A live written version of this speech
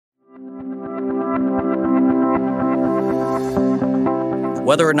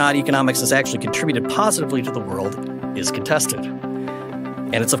whether or not economics has actually contributed positively to the world is contested.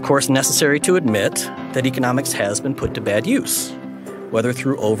 And it's, of course, necessary to admit that economics has been put to bad use, whether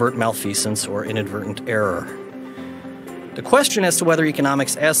through overt malfeasance or inadvertent error. The question as to whether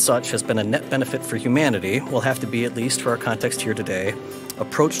economics as such has been a net benefit for humanity will have to be, at least for our context here today,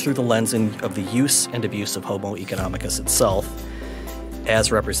 approached through the lens of the use and abuse of Homo Economicus itself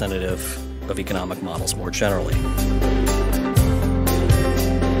as representative of economic models more generally.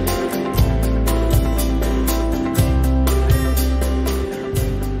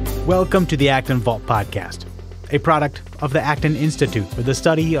 Welcome to the Acton Vault podcast, a product of the Acton Institute for the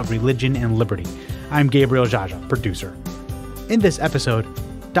Study of Religion and Liberty. I'm Gabriel Jaja, producer. In this episode,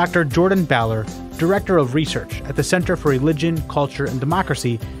 Dr. Jordan Ballor, Director of Research at the Center for Religion, Culture, and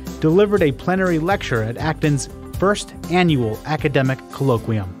Democracy, delivered a plenary lecture at Acton's first annual academic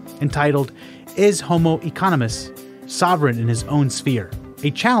colloquium entitled, "Is Homo Economicus Sovereign in His Own Sphere?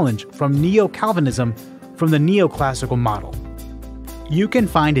 A Challenge from Neo-Calvinism from the Neoclassical Model." You can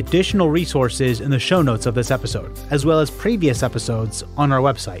find additional resources in the show notes of this episode, as well as previous episodes on our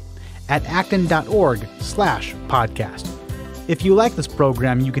website at acton.org/podcast. If you like this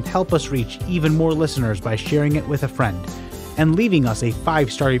program, you can help us reach even more listeners by sharing it with a friend and leaving us a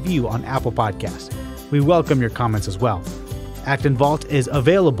 5-star review on Apple Podcasts. We welcome your comments as well. Acton Vault is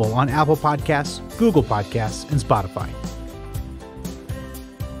available on Apple Podcasts, Google Podcasts, and Spotify.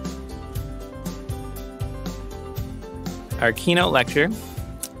 Our keynote lecture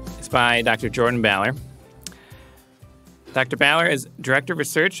is by Dr. Jordan Ballor. Dr. Ballor is Director of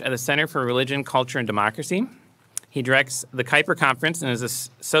Research at the Center for Religion, Culture, and Democracy. He directs the Kuyper Conference and is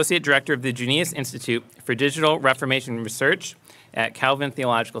Associate Director of the Acton Institute for Digital Reformation Research at Calvin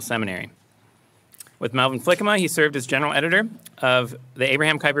Theological Seminary. With Melvin Flickema, he served as General Editor of the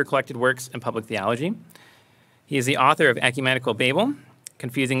Abraham Kuyper Collected Works and Public Theology. He is the author of Ecumenical Babel,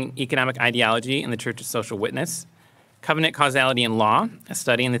 Confusing Economic Ideology in the Church's Social Witness, Covenant Causality and Law, a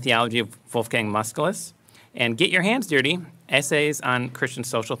study in the theology of Wolfgang Musculus, and Get Your Hands Dirty, Essays on Christian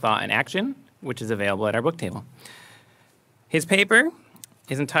Social Thought and Action, which is available at our book table. His paper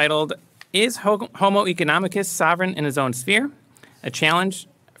is entitled, "Is Homo Economicus Sovereign in His Own Sphere? A Challenge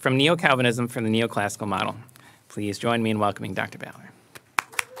from Neo-Calvinism from the Neoclassical Model." Please join me in welcoming Dr. Ballor.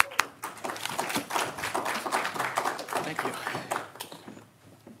 Thank you.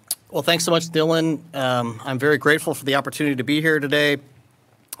 Well, thanks so much, Dylan. I'm very grateful for the opportunity to be here today,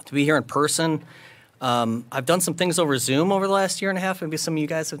 to be here in person. I've done some things over Zoom over the last year and a half. Maybe some of you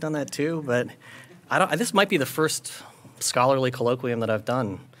guys have done that too, but this might be the first scholarly colloquium that I've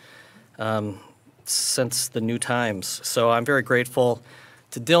done since the new times. So I'm very grateful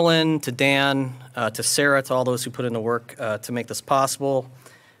to Dylan, to Dan, to Sarah, to all those who put in the work to make this possible,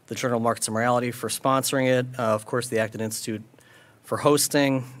 the Journal of Markets and Morality for sponsoring it, of course the Acton Institute for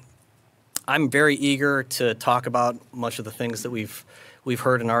hosting. I'm very eager to talk about much of the things that we've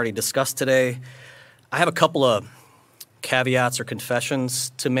heard and already discussed today. I have a couple of caveats or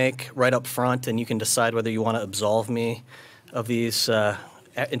confessions to make right up front, and you can decide whether you want to absolve me of these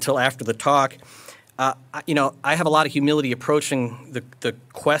until after the talk. I have a lot of humility approaching the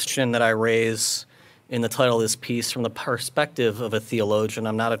question that I raise in the title of this piece from the perspective of a theologian.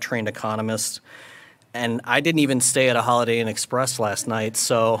 I'm not a trained economist, and I didn't even stay at a Holiday Inn Express last night,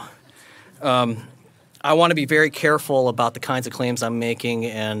 so I want to be very careful about the kinds of claims I'm making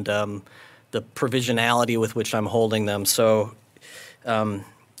and the provisionality with which I'm holding them. So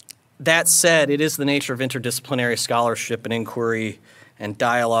that said, it is the nature of interdisciplinary scholarship and inquiry and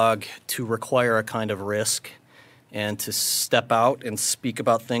dialogue to require a kind of risk and to step out and speak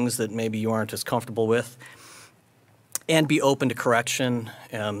about things that maybe you aren't as comfortable with and be open to correction.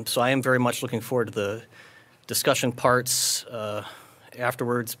 So I am very much looking forward to the discussion parts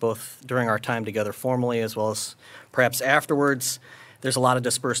afterwards, both during our time together formally as well as perhaps afterwards. There's a lot of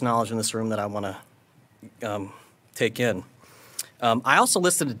dispersed knowledge in this room that I want to take in. I also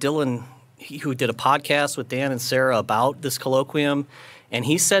listened to Dylan, who did a podcast with Dan and Sarah about this colloquium, and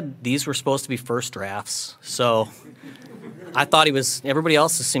he said these were supposed to be first drafts. So I thought everybody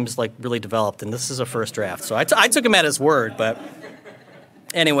else seems like really developed, and this is a first draft. So I took him at his word, but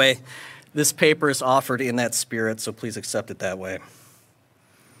anyway, this paper is offered in that spirit, so please accept it that way.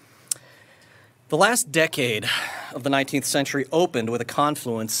 The last decade of the 19th century opened with a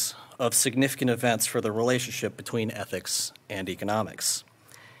confluence of significant events for the relationship between ethics and economics.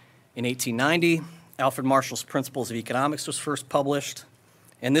 In 1890, Alfred Marshall's Principles of Economics was first published,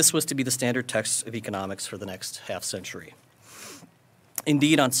 and this was to be the standard text of economics for the next half-century.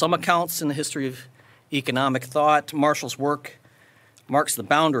 Indeed, on some accounts in the history of economic thought, Marshall's work marks the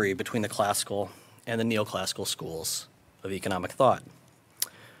boundary between the classical and the neoclassical schools of economic thought.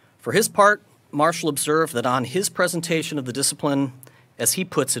 For his part, Marshall observed that on his presentation of the discipline, as he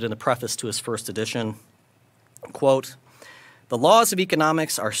puts it in the preface to his first edition, quote, "The laws of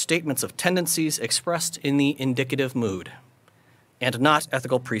economics are statements of tendencies expressed in the indicative mood, and not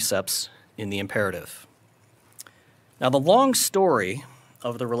ethical precepts in the imperative." Now, the long story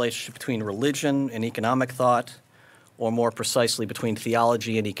of the relationship between religion and economic thought, or more precisely between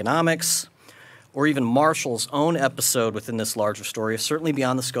theology and economics, or even Marshall's own episode within this larger story, is certainly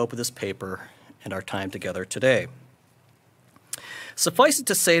beyond the scope of this paper and our time together today. Suffice it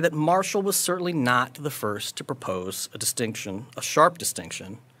to say that Marshall was certainly not the first to propose a distinction, a sharp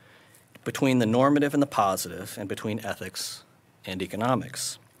distinction, between the normative and the positive, and between ethics and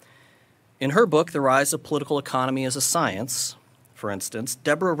economics. In her book, The Rise of Political Economy as a Science, for instance,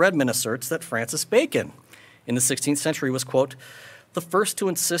 Deborah Redmond asserts that Francis Bacon in the 16th century was, quote, "the first to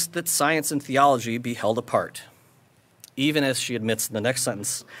insist that science and theology be held apart." Even as she admits in the next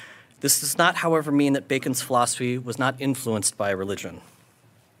sentence, this does not, however, mean that Bacon's philosophy was not influenced by religion.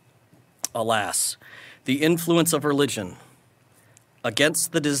 Alas, the influence of religion,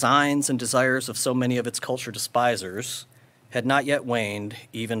 against the designs and desires of so many of its culture despisers, had not yet waned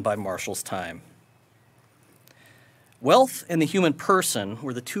even by Marshall's time. Wealth and the human person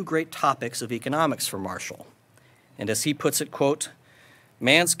were the two great topics of economics for Marshall. And as he puts it, quote,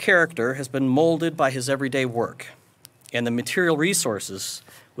 "Man's character has been molded by his everyday work and the material resources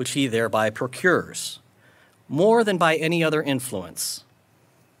which he thereby procures, more than by any other influence,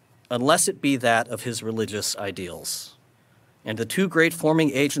 unless it be that of his religious ideals. And the two great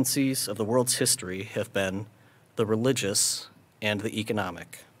forming agencies of the world's history have been the religious and the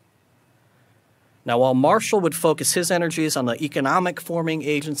economic." Now, while Marshall would focus his energies on the economic forming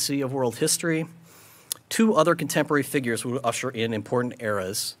agency of world history, two other contemporary figures would usher in important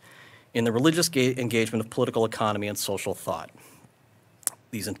eras in the religious engagement of political economy and social thought.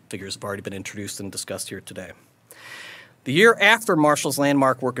 These figures have already been introduced and discussed here today. The year after Marshall's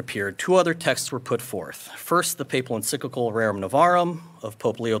landmark work appeared, two other texts were put forth. First, the papal encyclical Rerum Novarum of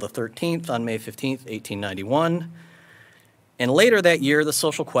Pope Leo XIII on May 15, 1891, and later that year, The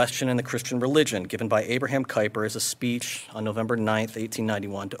Social Question and the Christian Religion, given by Abraham Kuyper as a speech on November 9,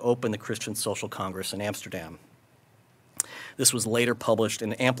 1891, to open the Christian Social Congress in Amsterdam. This was later published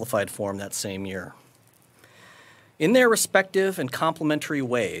in amplified form that same year. In their respective and complementary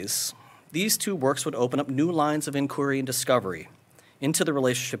ways, these two works would open up new lines of inquiry and discovery into the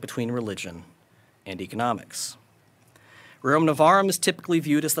relationship between religion and economics. Rerum Novarum is typically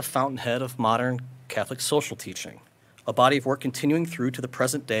viewed as the fountainhead of modern Catholic social teaching, a body of work continuing through to the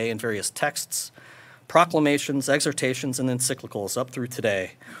present day in various texts, proclamations, exhortations, and encyclicals up through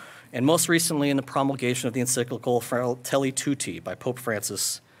today, and most recently in the promulgation of the encyclical Fratelli Tutti by Pope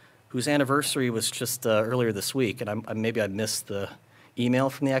Francis, whose anniversary was just earlier this week, and maybe I missed the email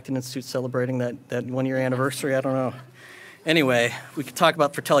from the Acton Institute celebrating that one-year anniversary. I don't know. Anyway, we could talk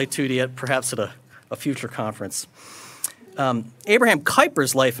about Fratelli Tutti perhaps at a future conference. Abraham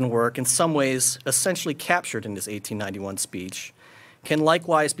Kuyper's life and work, in some ways essentially captured in his 1891 speech, can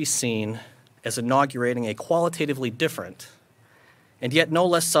likewise be seen as inaugurating a qualitatively different and yet no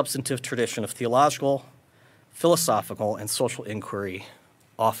less substantive tradition of theological, philosophical, and social inquiry,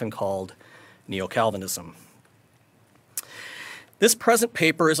 often called Neo-Calvinism. This present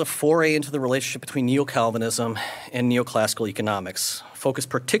paper is a foray into the relationship between Neo-Calvinism and neoclassical economics, focused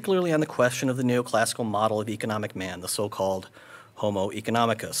particularly on the question of the neoclassical model of economic man, the so-called Homo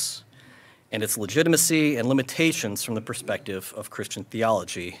Economicus, and its legitimacy and limitations from the perspective of Christian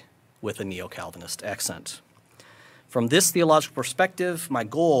theology with a neo-Calvinist accent. From this theological perspective, my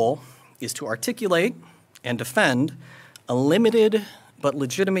goal is to articulate and defend a limited but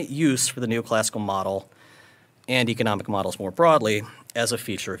legitimate use for the neoclassical model and economic models more broadly as a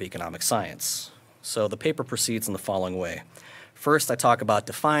feature of economic science. So the paper proceeds in the following way. First, I talk about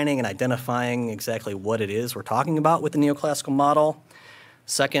defining and identifying exactly what it is we're talking about with the neoclassical model.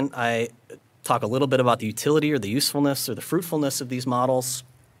 Second, I talk a little bit about the utility or the usefulness or the fruitfulness of these models.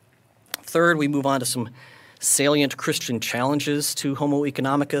 Third, we move on to some salient Christian challenges to Homo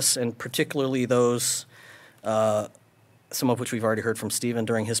Economicus, and particularly those some of which we've already heard from Stephen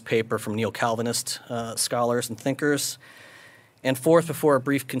during his paper from neo-Calvinist scholars and thinkers. And fourth, before a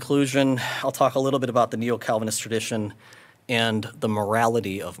brief conclusion, I'll talk a little bit about the neo-Calvinist tradition and the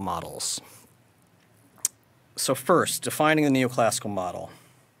morality of models. So first, defining the neoclassical model.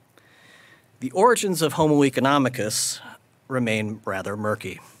 The origins of Homo Economicus remain rather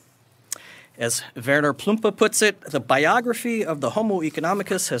murky. As Werner Plumpe puts it, the biography of the Homo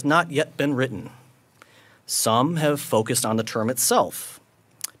Economicus has not yet been written. Some have focused on the term itself,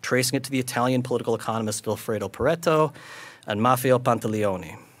 tracing it to the Italian political economist Vilfredo Pareto and Maffeo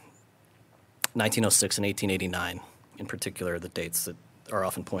Pantaleone. 1906 and 1889, in particular, the dates that are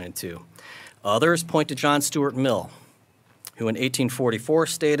often pointed to. Others point to John Stuart Mill, who in 1844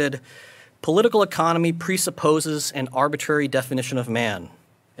 stated, "Political economy presupposes an arbitrary definition of man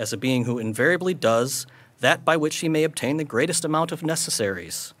as a being who invariably does that by which he may obtain the greatest amount of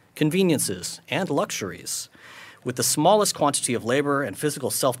necessaries, conveniences, and luxuries, with the smallest quantity of labor and physical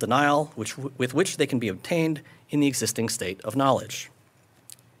self-denial with which they can be obtained in the existing state of knowledge."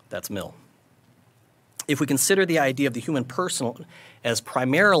 That's Mill. If we consider the idea of the human person as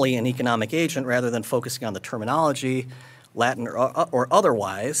primarily an economic agent rather than focusing on the terminology, Latin or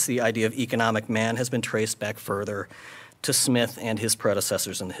otherwise, the idea of economic man has been traced back further to Smith and his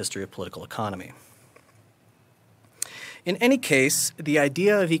predecessors in the history of political economy. In any case, the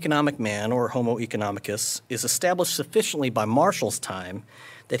idea of economic man, or Homo economicus, is established sufficiently by Marshall's time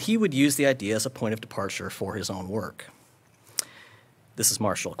that he would use the idea as a point of departure for his own work. This is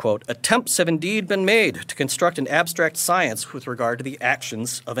Marshall, quote, "Attempts have indeed been made to construct an abstract science with regard to the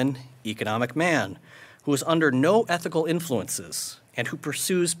actions of an economic man who is under no ethical influences and who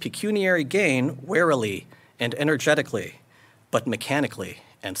pursues pecuniary gain warily and energetically, but mechanically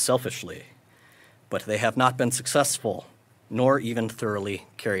and selfishly. But they have not been successful, nor even thoroughly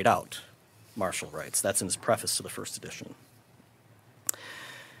carried out," Marshall writes. That's in his preface to the first edition.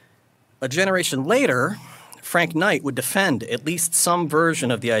 A generation later, Frank Knight would defend at least some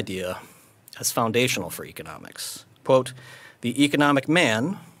version of the idea as foundational for economics. Quote, "The economic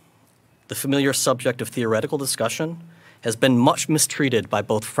man, the familiar subject of theoretical discussion, has been much mistreated by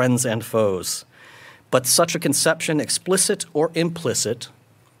both friends and foes, but such a conception, explicit or implicit,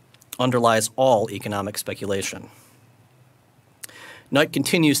 underlies all economic speculation." Knight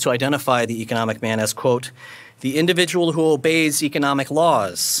continues to identify the economic man as, quote, "the individual who obeys economic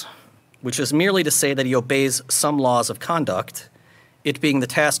laws," which is merely to say that he obeys some laws of conduct, it being the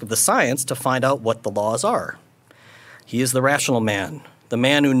task of the science to find out what the laws are. He is the rational man, the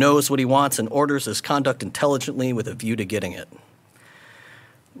man who knows what he wants and orders his conduct intelligently with a view to getting it.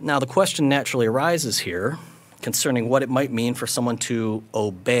 Now, the question naturally arises here concerning what it might mean for someone to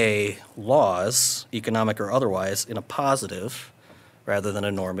obey laws, economic or otherwise, in a positive rather than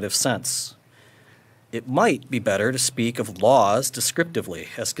a normative sense. It might be better to speak of laws descriptively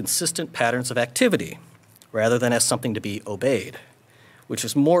as consistent patterns of activity rather than as something to be obeyed, which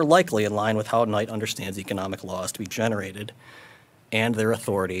is more likely in line with how Knight understands economic laws to be generated and their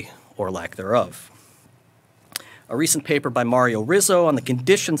authority or lack thereof. A recent paper by Mario Rizzo on the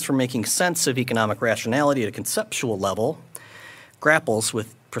conditions for making sense of economic rationality at a conceptual level grapples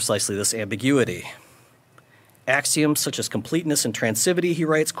with precisely this ambiguity. Axioms such as completeness and transitivity, he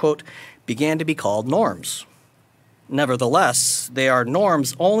writes, quote, "began to be called norms. Nevertheless, they are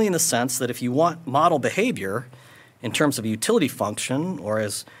norms only in the sense that if you want model behavior in terms of a utility function or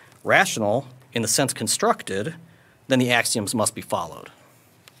as rational in the sense constructed, then the axioms must be followed."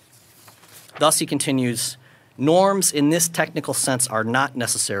 Thus, he continues, "Norms in this technical sense are not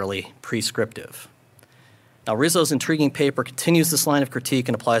necessarily prescriptive." Now, Rizzo's intriguing paper continues this line of critique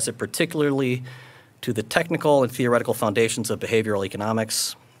and applies it particularly to the technical and theoretical foundations of behavioral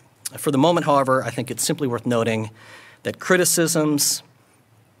economics. For the moment, however, I think it's simply worth noting that criticisms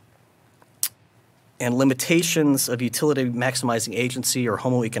and limitations of utility maximizing agency or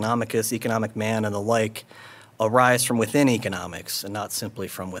Homo economicus, economic man, and the like arise from within economics and not simply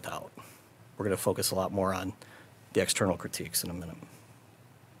from without. We're going to focus a lot more on the external critiques in a minute.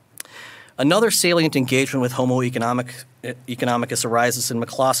 Another salient engagement with Homo economicus arises in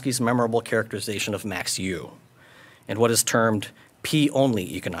McCloskey's memorable characterization of Max U and what is termed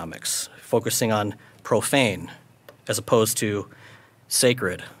P-only economics, focusing on profane as opposed to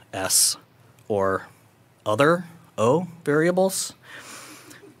sacred, S, or other, O, variables.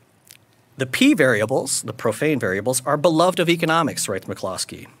 The P variables, the profane variables, are beloved of economics, writes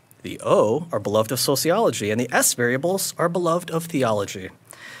McCloskey. The O are beloved of sociology, and the S variables are beloved of theology.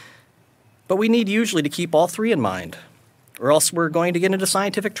 But we need usually to keep all three in mind, or else we're going to get into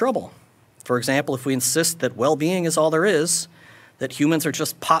scientific trouble. For example, if we insist that well-being is all there is, that humans are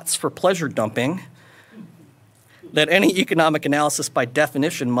just pots for pleasure dumping, that any economic analysis by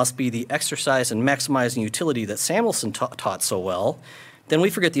definition must be the exercise in maximizing utility that Samuelson taught so well, then we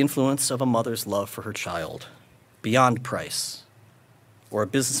forget the influence of a mother's love for her child, beyond price, or a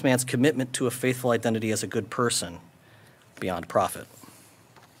businessman's commitment to a faithful identity as a good person, beyond profit.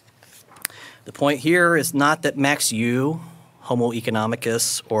 The point here is not that Max U, Homo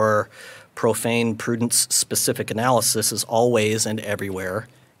economicus, or profane prudence-specific analysis is always and everywhere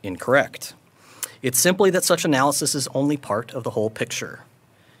incorrect. It's simply that such analysis is only part of the whole picture.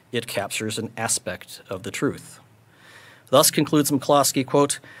 It captures an aspect of the truth. Thus concludes McCloskey,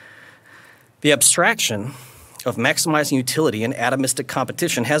 quote, The abstraction of maximizing utility in atomistic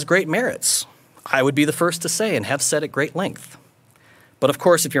competition has great merits. I would be the first to say and have said at great length. But of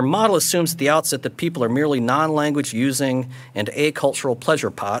course, if your model assumes at the outset that people are merely non-language using and acultural pleasure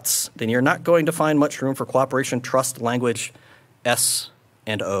pots, then you're not going to find much room for cooperation, trust, language, S,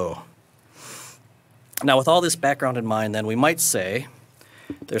 and O. Now, with all this background in mind, then, we might say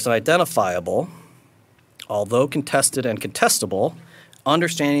there's an identifiable, although contested and contestable,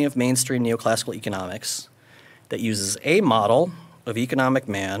 understanding of mainstream neoclassical economics that uses a model of economic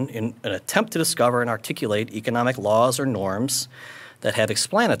man in an attempt to discover and articulate economic laws or norms that have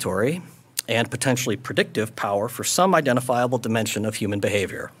explanatory and potentially predictive power for some identifiable dimension of human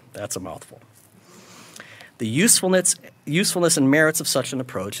behavior. That's a mouthful. The usefulness and merits of such an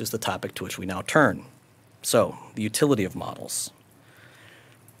approach is the topic to which we now turn. So, the utility of models.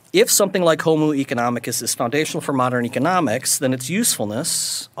 If something like Homo Economicus is foundational for modern economics, then its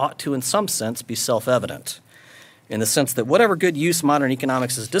usefulness ought to, in some sense, be self-evident, in the sense that whatever good use modern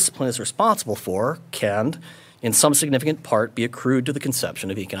economics as a discipline is responsible for can, in some significant part, be accrued to the conception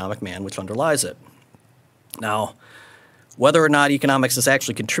of economic man which underlies it. Now, whether or not economics has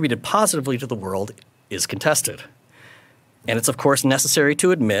actually contributed positively to the world is contested. And it's, of course, necessary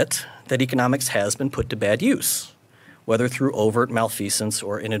to admit that economics has been put to bad use, whether through overt malfeasance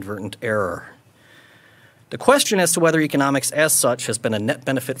or inadvertent error. The question as to whether economics as such has been a net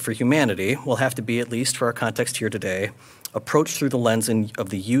benefit for humanity will have to be, at least for our context here today, approached through the lens of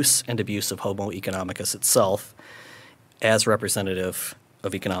the use and abuse of Homo Economicus itself as representative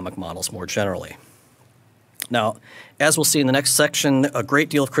of economic models more generally. Now, as we'll see in the next section, a great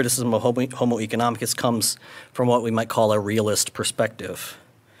deal of criticism of Homo Economicus comes from what we might call a realist perspective.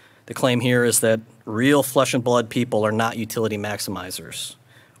 The claim here is that real flesh and blood people are not utility maximizers,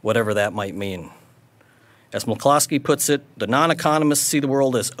 whatever that might mean. As McCloskey puts it, the non-economists see the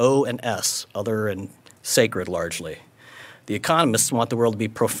world as O and S, other and sacred largely. The economists want the world to be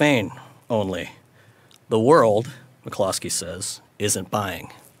profane only. The world, McCloskey says, isn't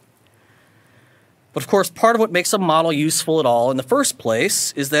buying. But of course, part of what makes a model useful at all in the first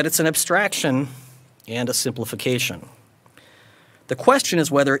place is that it's an abstraction and a simplification. The question is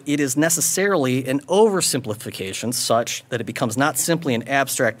whether it is necessarily an oversimplification such that it becomes not simply an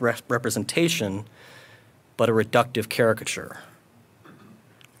abstract representation, but a reductive caricature.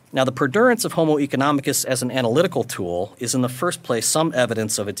 Now, the perdurance of Homo Economicus as an analytical tool is in the first place some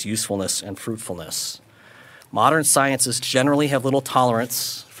evidence of its usefulness and fruitfulness. Modern sciences generally have little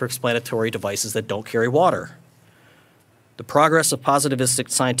tolerance for explanatory devices that don't carry water. The progress of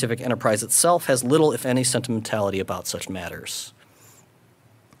positivistic scientific enterprise itself has little, if any, sentimentality about such matters.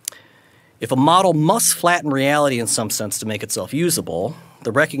 If a model must flatten reality in some sense to make itself usable,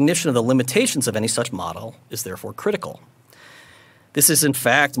 the recognition of the limitations of any such model is therefore critical. This is, in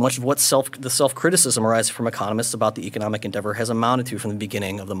fact, much of what the self-criticism arising from economists about the economic endeavor has amounted to from the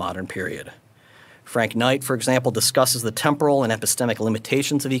beginning of the modern period. Frank Knight, for example, discusses the temporal and epistemic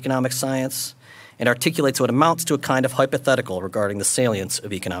limitations of economic science and articulates what amounts to a kind of hypothetical regarding the salience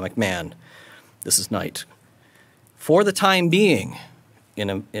of economic man. This is Knight. For the time being,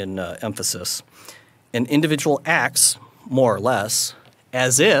 in emphasis, an individual acts, more or less,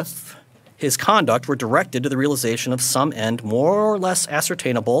 as if his conduct were directed to the realization of some end more or less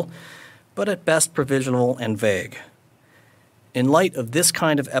ascertainable, but at best provisional and vague. In light of this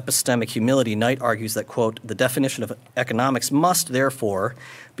kind of epistemic humility, Knight argues that, quote, the definition of economics must, therefore,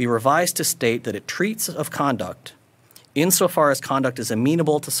 be revised to state that it treats of conduct insofar as conduct is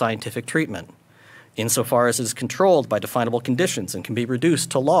amenable to scientific treatment, insofar as it is controlled by definable conditions and can be reduced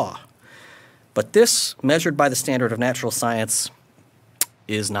to law. But this, measured by the standard of natural science,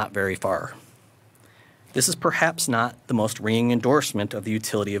 is not very far. This is perhaps not the most ringing endorsement of the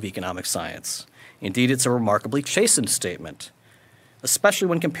utility of economic science. Indeed, it's a remarkably chastened statement, especially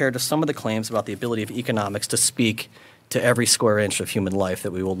when compared to some of the claims about the ability of economics to speak to every square inch of human life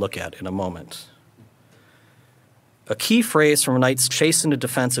that we will look at in a moment. A key phrase from Knight's chastened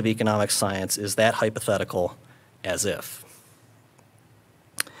defense of economic science is that hypothetical, as if.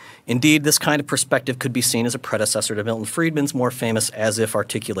 Indeed, this kind of perspective could be seen as a predecessor to Milton Friedman's more famous as-if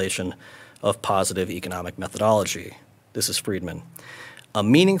articulation of positive economic methodology. This is Friedman. A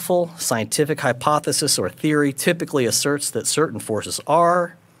meaningful scientific hypothesis or theory typically asserts that certain forces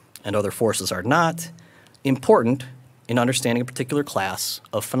are, and other forces are not, important in understanding a particular class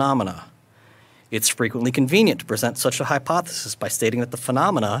of phenomena. It's frequently convenient to present such a hypothesis by stating that the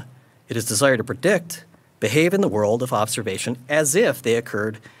phenomena it is desired to predict behave in the world of observation as if they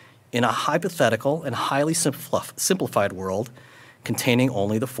occurred in a hypothetical and highly simplified world containing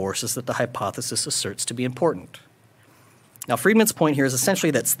only the forces that the hypothesis asserts to be important. Now, Friedman's point here is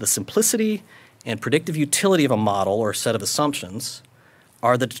essentially that the simplicity and predictive utility of a model or set of assumptions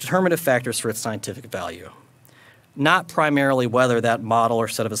are the determinative factors for its scientific value, not primarily whether that model or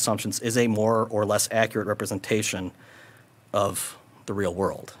set of assumptions is a more or less accurate representation of the real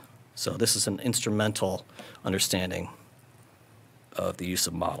world. So this is an instrumental understanding of the use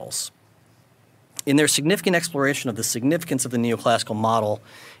of models. In their significant exploration of the significance of the neoclassical model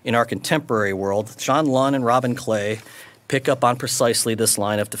in our contemporary world, John Lunn and Robin Clay pick up on precisely this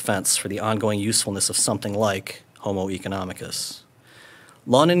line of defense for the ongoing usefulness of something like Homo economicus.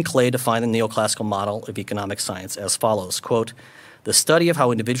 Lunn and Clay define the neoclassical model of economic science as follows, quote, "The study of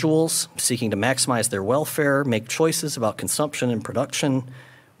how individuals seeking to maximize their welfare make choices about consumption and production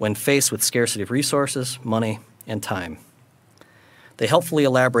when faced with scarcity of resources, money, and time." They helpfully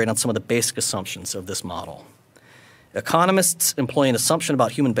elaborate on some of the basic assumptions of this model. Economists employ an assumption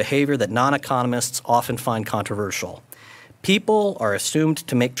about human behavior that non-economists often find controversial. People are assumed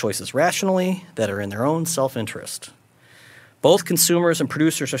to make choices rationally that are in their own self-interest. Both consumers and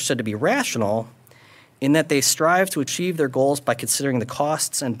producers are said to be rational in that they strive to achieve their goals by considering the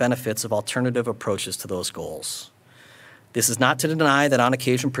costs and benefits of alternative approaches to those goals. This is not to deny that on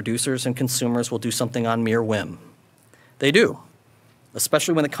occasion producers and consumers will do something on mere whim. They do,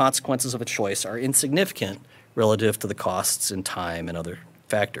 especially when the consequences of a choice are insignificant relative to the costs and time and other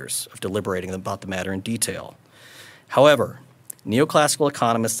factors of deliberating about the matter in detail. However, neoclassical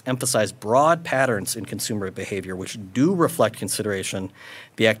economists emphasize broad patterns in consumer behavior which do reflect consideration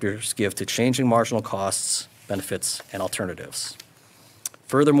the actors give to changing marginal costs, benefits, and alternatives.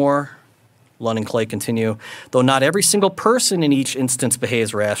 Furthermore, Lunn and Clay continue, though not every single person in each instance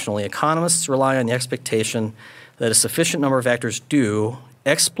behaves rationally, economists rely on the expectation that a sufficient number of actors do,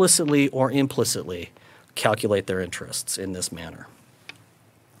 explicitly or implicitly, calculate their interests in this manner.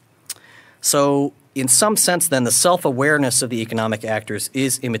 So, in some sense, then, the self-awareness of the economic actors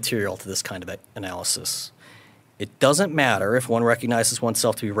is immaterial to this kind of analysis. It doesn't matter if one recognizes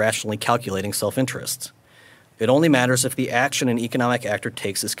oneself to be rationally calculating self-interest. It only matters if the action an economic actor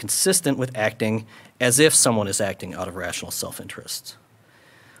takes is consistent with acting as if someone is acting out of rational self-interest.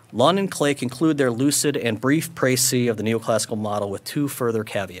 Lunn and Clay conclude their lucid and brief précis of the neoclassical model with two further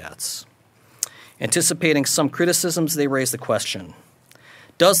caveats. Anticipating some criticisms, they raise the question,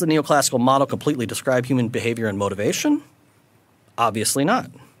 does the neoclassical model completely describe human behavior and motivation? Obviously not.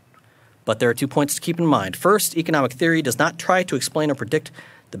 But there are 2 points to keep in mind. First, economic theory does not try to explain or predict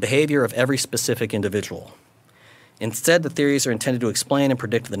the behavior of every specific individual. Instead, the theories are intended to explain and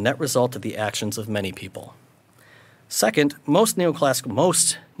predict the net result of the actions of many people. Second, most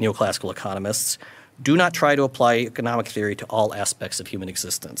neoclassical economists do not try to apply economic theory to all aspects of human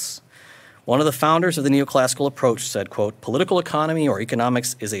existence. One of the founders of the neoclassical approach said, quote, "Political economy or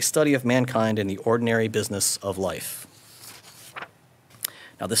economics is a study of mankind in the ordinary business of life."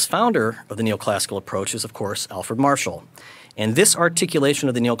 Now, this founder of the neoclassical approach is, of course, Alfred Marshall. And this articulation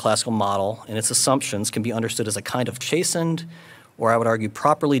of the neoclassical model and its assumptions can be understood as a kind of chastened, or I would argue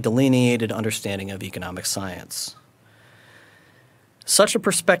properly delineated understanding of economic science. Such a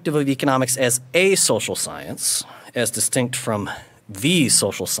perspective of economics as a social science, as distinct from the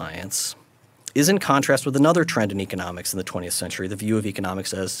social science, is in contrast with another trend in economics in the 20th century, the view of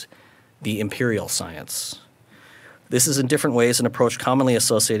economics as the imperial science. This is in different ways an approach commonly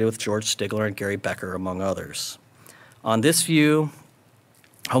associated with George Stigler and Gary Becker, among others. On this view,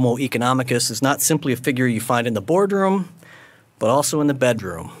 Homo economicus is not simply a figure you find in the boardroom, but also in the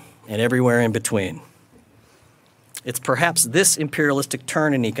bedroom and everywhere in between. It's perhaps this imperialistic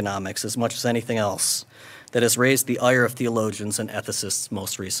turn in economics, as much as anything else, that has raised the ire of theologians and ethicists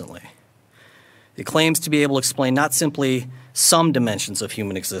most recently. It claims to be able to explain not simply some dimensions of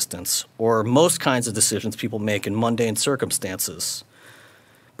human existence or most kinds of decisions people make in mundane circumstances,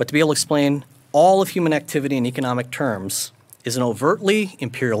 but to be able to explain all of human activity in economic terms is an overtly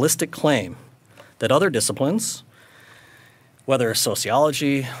imperialistic claim that other disciplines, whether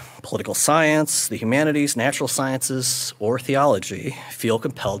sociology, political science, the humanities, natural sciences, or theology, feel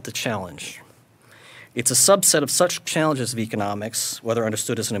compelled to challenge. It's a subset of such challenges of economics, whether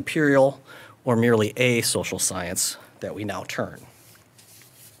understood as an imperial or merely a social science, that we now turn.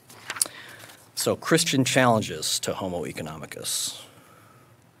 So, Christian challenges to Homo economicus.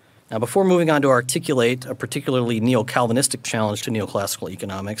 Now, before moving on to articulate a particularly Neo-Calvinistic challenge to neoclassical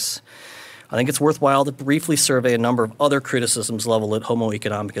economics, I think it's worthwhile to briefly survey a number of other criticisms leveled at Homo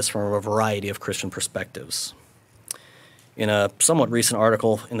economicus from a variety of Christian perspectives. In a somewhat recent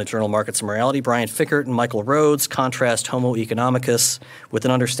article in the journal Markets and Morality, Brian Fickert and Michael Rhodes contrast Homo economicus with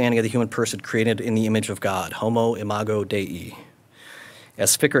an understanding of the human person created in the image of God, Homo imago Dei.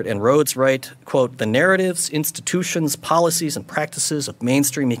 As Fickert and Rhodes write, quote, "The narratives, institutions, policies, and practices of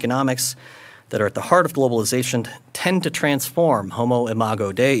mainstream economics that are at the heart of globalization tend to transform Homo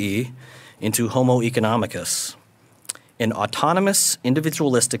imago Dei into Homo economicus, an autonomous,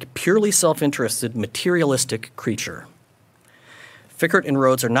 individualistic, purely self-interested, materialistic creature." Fickert and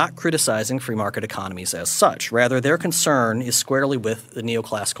Rhodes are not criticizing free market economies as such. Rather, their concern is squarely with the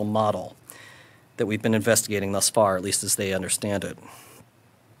neoclassical model that we've been investigating thus far, at least as they understand it.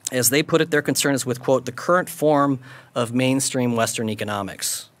 As they put it, their concern is with, quote, "the current form of mainstream Western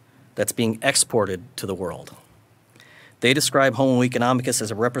economics that's being exported to the world." They describe Homo economicus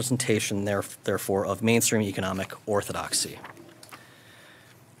as a representation, therefore, of mainstream economic orthodoxy.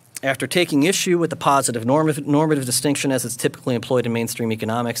 After taking issue with the positive normative distinction as it's typically employed in mainstream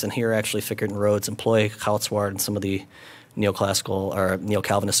economics, and here actually Fickert and Rhodes employ Kautzward and some of the neoclassical or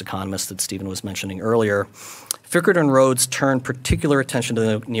neo-Calvinist economists that Stephen was mentioning earlier, Fickert and Rhodes turn particular attention to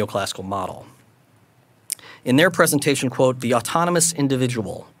the neoclassical model. In their presentation, quote, "The autonomous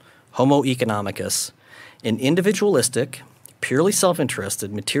individual, Homo economicus, an individualistic, purely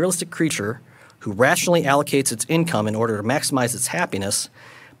self-interested, materialistic creature who rationally allocates its income in order to maximize its happiness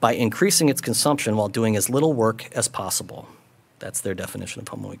by increasing its consumption while doing as little work as possible." That's their definition of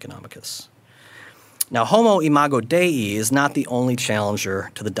Homo economicus. Now, Homo imago Dei is not the only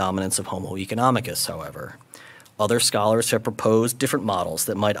challenger to the dominance of Homo economicus, however. Other scholars have proposed different models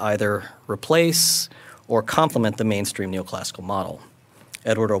that might either replace or complement the mainstream neoclassical model.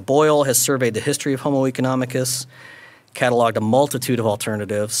 Edward O'Boyle has surveyed the history of Homo economicus, cataloged a multitude of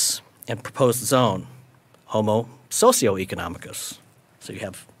alternatives, and proposed his own, Homo socio-economicus. So you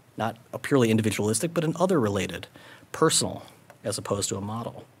have not a purely individualistic, but an other-related, personal, as opposed to a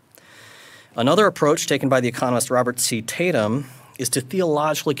model. Another approach taken by the economist Robert C. Tatum is to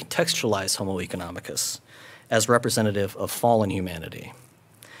theologically contextualize Homo economicus as representative of fallen humanity.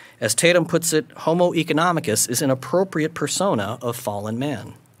 As Tatum puts it, Homo economicus is an appropriate persona of fallen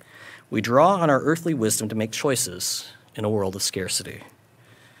man. We draw on our earthly wisdom to make choices in a world of scarcity.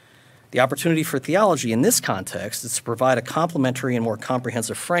 The opportunity for theology in this context is to provide a complementary and more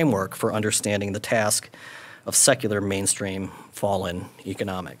comprehensive framework for understanding the task of secular mainstream fallen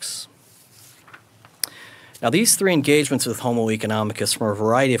economics. Now, these three engagements with Homo economicus from a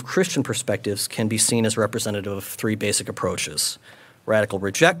variety of Christian perspectives can be seen as representative of three basic approaches: radical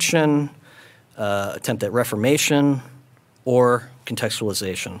rejection, attempt at reformation, or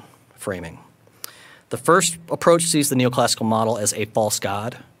contextualization, framing. The first approach sees the neoclassical model as a false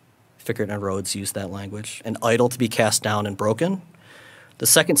god. Fickert and Rhodes use that language, an idol to be cast down and broken. The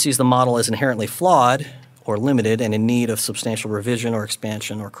second sees the model as inherently flawed or limited and in need of substantial revision or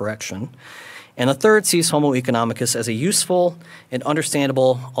expansion or correction. And the third sees Homo economicus as a useful and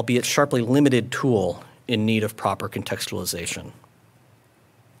understandable, albeit sharply limited tool in need of proper contextualization.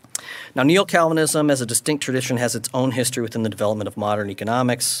 Now, Neo-Calvinism as a distinct tradition has its own history within the development of modern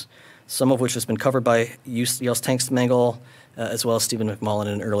economics, some of which has been covered by Joost Tankstmengel, as well as Stephen McMullen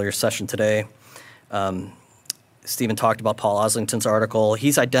in an earlier session today. Stephen talked about Paul Oslington's article.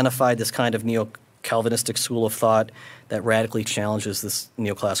 He's identified this kind of neo-Calvinistic school of thought that radically challenges this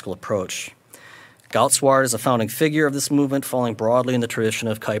neoclassical approach. Kautzward is a founding figure of this movement, falling broadly in the tradition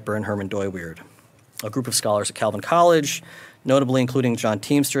of Kuyper and Herman Dooyeweerd. A group of scholars at Calvin College, notably including John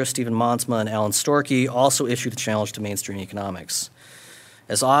Teamster, Stephen Monsma, and Alan Storkey, also issued a challenge to mainstream economics.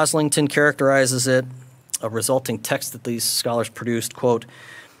 As Oslington characterizes it, a resulting text that these scholars produced, quote,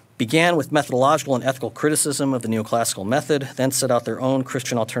 began with methodological and ethical criticism of the neoclassical method, then set out their own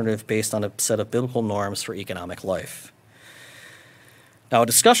Christian alternative based on a set of biblical norms for economic life. Now, a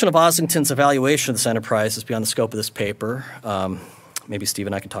discussion of Oslington's evaluation of this enterprise is beyond the scope of this paper. Maybe Steve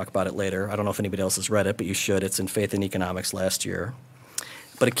and I can talk about it later. I don't know if anybody else has read it, but you should. It's in Faith in Economics last year.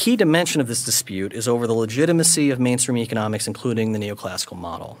 But a key dimension of this dispute is over the legitimacy of mainstream economics, including the neoclassical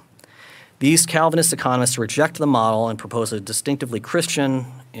model. These Calvinist economists reject the model and propose a distinctively Christian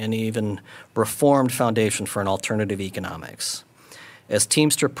and even reformed foundation for an alternative economics. As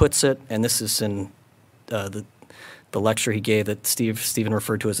Teamster puts it, and this is in the lecture he gave that Stephen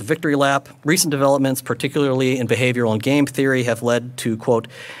referred to as a victory lap, recent developments, particularly in behavioral and game theory, have led to, quote,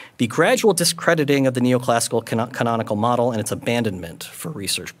 the gradual discrediting of the neoclassical canonical model and its abandonment for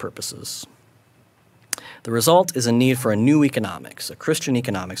research purposes. The result is a need for a new economics, a Christian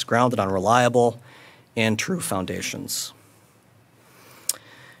economics grounded on reliable and true foundations.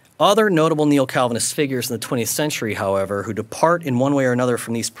 Other notable neo-Calvinist figures in the 20th century, however, who depart in one way or another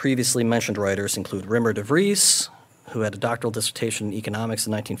from these previously mentioned writers include Rimmer de Vries, who had a doctoral dissertation in economics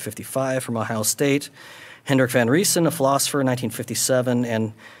in 1955 from Ohio State, Hendrik van Riesen, a philosopher in 1957,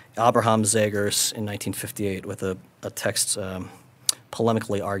 and Abraham Zegers in 1958 with a text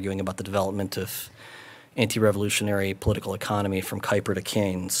polemically arguing about the development of anti-revolutionary political economy from Kuyper to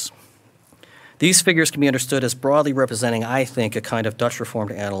Keynes. These figures can be understood as broadly representing, I think, a kind of Dutch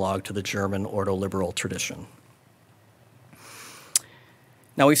Reformed analog to the German ordo-liberal tradition.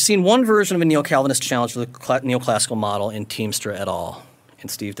 Now, we've seen one version of a Neo-Calvinist challenge to the Neoclassical Model in Teamstra et al., and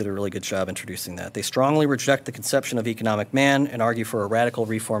Steve did a really good job introducing that. They strongly reject the conception of economic man and argue for a radical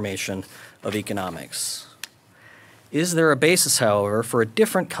reformation of economics. Is there a basis, however, for a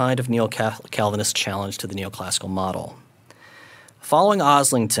different kind of Neo-Calvinist challenge to the Neoclassical Model? Following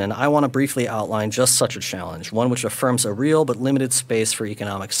Oslington, I want to briefly outline just such a challenge, one which affirms a real but limited space for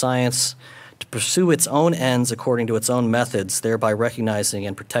economic science to pursue its own ends according to its own methods, thereby recognizing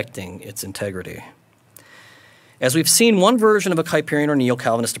and protecting its integrity. As we've seen, one version of a Kuyperian or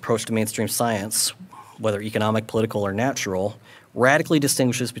Neo-Calvinist approach to mainstream science, whether economic, political, or natural, radically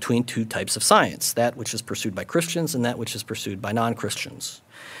distinguishes between two types of science, that which is pursued by Christians and that which is pursued by non-Christians.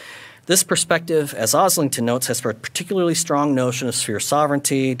 This perspective, as Oslington notes, has a particularly strong notion of sphere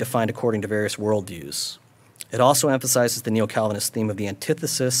sovereignty defined according to various worldviews. It also emphasizes the Neo-Calvinist theme of the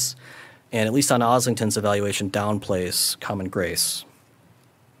antithesis, and at least on Oslington's evaluation, downplays common grace.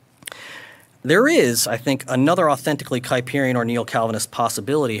 There is, I think, another authentically Kuyperian or Neo-Calvinist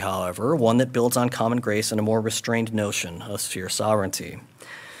possibility, however, one that builds on common grace and a more restrained notion of sphere sovereignty.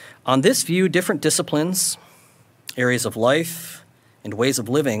 On this view, different disciplines, areas of life, and ways of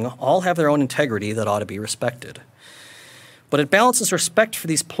living all have their own integrity that ought to be respected. But it balances respect for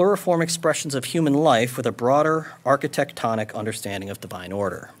these pluriform expressions of human life with a broader architectonic understanding of divine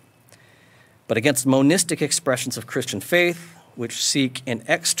order. But against monistic expressions of Christian faith, which seek an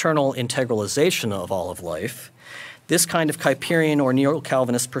external integralization of all of life, this kind of Kuyperian or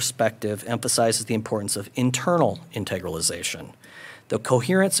Neo-Calvinist perspective emphasizes the importance of internal integralization, the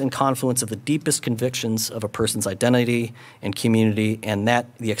coherence and confluence of the deepest convictions of a person's identity and community, and that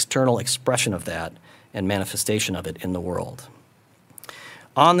the external expression of that and manifestation of it in the world.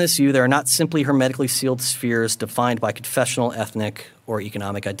 On this view, there are not simply hermetically sealed spheres defined by confessional, ethnic, or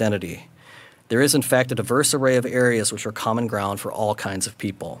economic identity. There is, in fact, a diverse array of areas which are common ground for all kinds of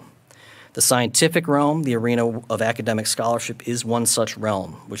people. The scientific realm, the arena of academic scholarship, is one such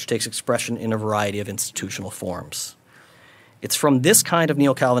realm, which takes expression in a variety of institutional forms. It's from this kind of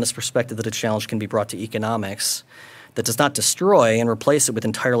Neo-Calvinist perspective that a challenge can be brought to economics that does not destroy and replace it with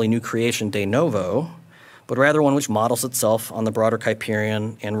entirely new creation de novo, but rather one which models itself on the broader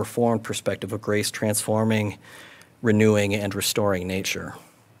Kuyperian and Reformed perspective of grace transforming, renewing, and restoring nature.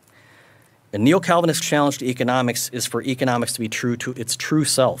 A Neo-Calvinist challenge to economics is for economics to be true to its true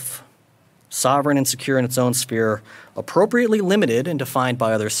self, sovereign and secure in its own sphere, appropriately limited and defined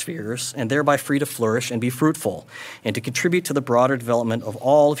by other spheres, and thereby free to flourish and be fruitful, and to contribute to the broader development of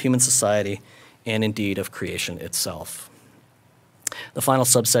all of human society and indeed of creation itself. The final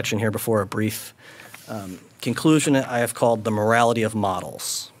subsection here before a brief conclusion I have called the morality of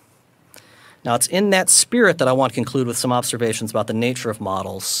models. Now, it's in that spirit that I want to conclude with some observations about the nature of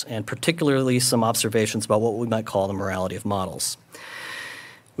models, and particularly some observations about what we might call the morality of models.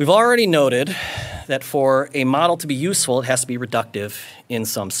 We've already noted that for a model to be useful, it has to be reductive in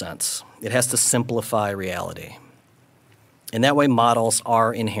some sense. It has to simplify reality. In that way, models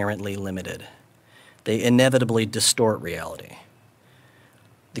are inherently limited. They inevitably distort reality.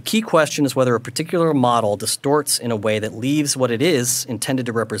 The key question is whether a particular model distorts in a way that leaves what it is intended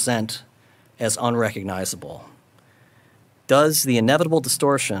to represent as unrecognizable. Does the inevitable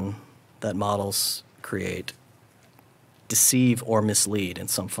distortion that models create deceive or mislead in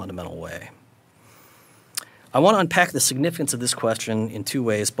some fundamental way? I want to unpack the significance of this question in two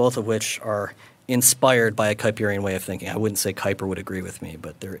ways, both of which are inspired by a Kuyperian way of thinking. I wouldn't say Kuyper would agree with me,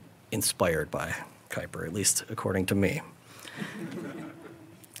 but they're inspired by Kuyper, at least according to me.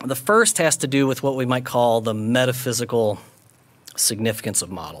 The first has to do with what we might call the metaphysical significance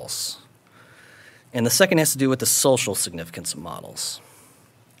of models. And the second has to do with the social significance of models.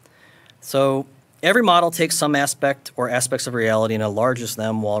 So every model takes some aspect or aspects of reality and enlarges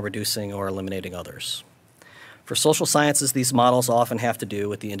them while reducing or eliminating others. For social sciences, these models often have to do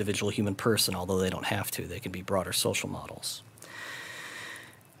with the individual human person, although they don't have to. They can be broader social models.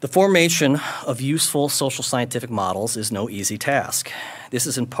 The formation of useful social scientific models is no easy task.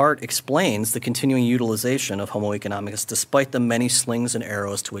 This in part explains the continuing utilization of Homo economicus despite the many slings and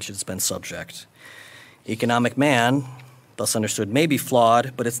arrows to which it's been subject. Economic man, thus understood, may be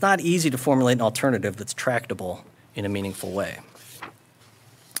flawed, but it's not easy to formulate an alternative that's tractable in a meaningful way.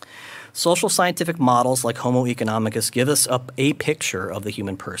 Social scientific models like Homo economicus give us a picture of the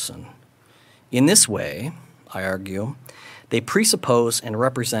human person. In this way, I argue, they presuppose and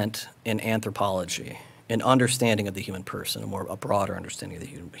represent an anthropology, an understanding of the human person, a broader understanding of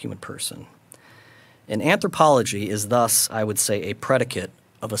the human person. And anthropology is thus, I would say, a predicate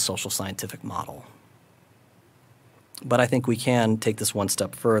of a social scientific model. But I think we can take this one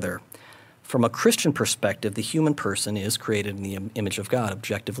step further. From a Christian perspective, the human person is created in the image of God,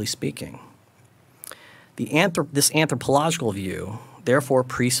 objectively speaking. This anthropological view, therefore,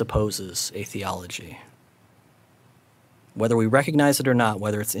 presupposes a theology. Whether we recognize it or not,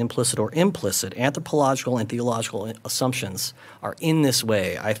 whether it's implicit or implicit, anthropological and theological assumptions are in this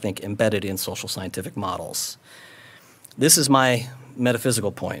way, I think, embedded in social scientific models. This is my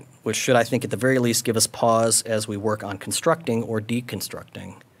metaphysical point, which should, I think, at the very least give us pause as we work on constructing or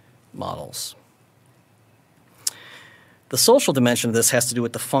deconstructing models. The social dimension of this has to do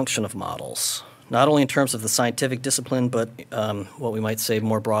with the function of models, not only in terms of the scientific discipline, but what we might say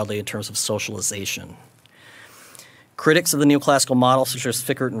more broadly in terms of socialization. Critics of the neoclassical model, such as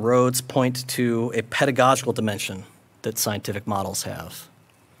Fickert and Rhodes, point to a pedagogical dimension that scientific models have.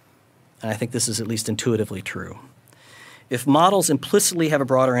 And I think this is at least intuitively true. If models implicitly have a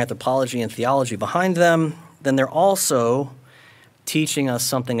broader anthropology and theology behind them, then they're also teaching us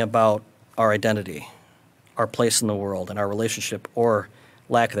something about our identity, our place in the world, and our relationship, or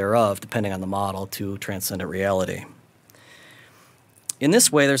lack thereof, depending on the model, to transcendent reality. In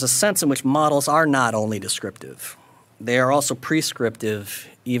this way, there's a sense in which models are not only descriptive. They are also prescriptive,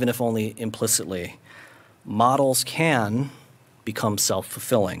 even if only implicitly. Models can become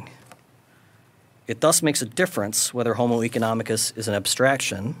self-fulfilling. It thus makes a difference whether Homo Economicus is an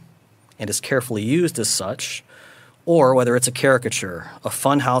abstraction and is carefully used as such, or whether it's a caricature, a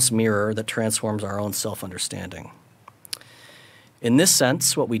funhouse mirror that transforms our own self-understanding. In this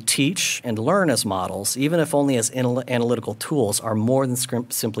sense, what we teach and learn as models, even if only as analytical tools, are more than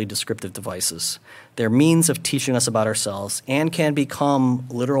simply descriptive devices. They're means of teaching us about ourselves and can become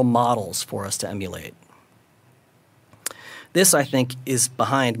literal models for us to emulate. This, I think, is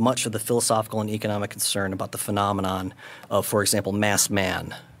behind much of the philosophical and economic concern about the phenomenon of, for example, mass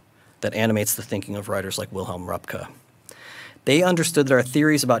man that animates the thinking of writers like Wilhelm Röpke. They understood that our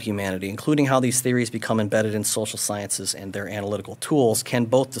theories about humanity, including how these theories become embedded in social sciences and their analytical tools, can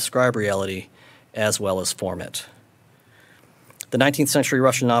both describe reality as well as form it. The 19th century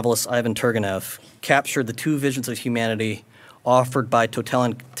Russian novelist Ivan Turgenev captured the two visions of humanity offered by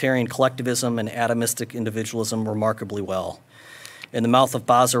totalitarian collectivism and atomistic individualism remarkably well. In the mouth of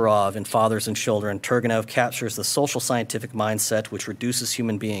Bazarov in Fathers and Children, Turgenev captures the social scientific mindset which reduces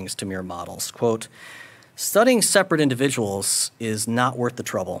human beings to mere models. Quote, "Studying separate individuals is not worth the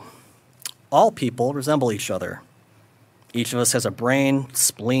trouble. All people resemble each other. Each of us has a brain,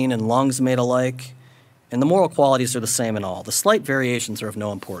 spleen, and lungs made alike, and the moral qualities are the same in all. The slight variations are of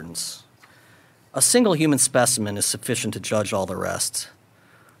no importance. A single human specimen is sufficient to judge all the rest.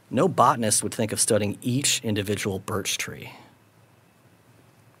 No botanist would think of studying each individual birch tree."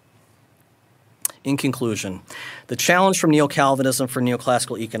 In conclusion, the challenge from Neo-Calvinism for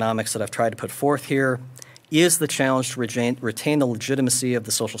neoclassical economics that I've tried to put forth here is the challenge to retain the legitimacy of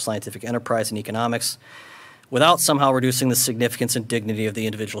the social scientific enterprise in economics without somehow reducing the significance and dignity of the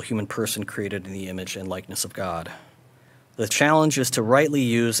individual human person created in the image and likeness of God. The challenge is to rightly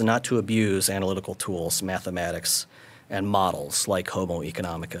use and not to abuse analytical tools, mathematics, and models like Homo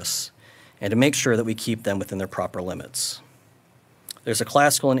Economicus, and to make sure that we keep them within their proper limits. There's a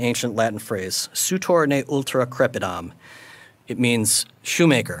classical and ancient Latin phrase, sutor ne ultra crepidam. It means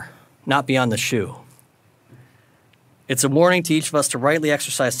shoemaker, not beyond the shoe. It's a warning to each of us to rightly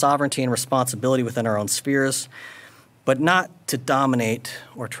exercise sovereignty and responsibility within our own spheres, but not to dominate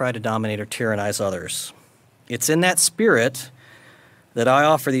or try to dominate or tyrannize others. It's in that spirit that I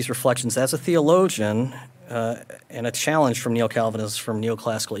offer these reflections as a theologian and a challenge from Neo-Calvinism, from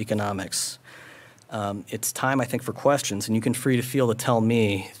neoclassical economics. It's time, I think, for questions, and you can feel to tell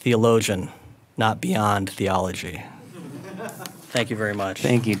me, theologian, not beyond theology. Thank you very much.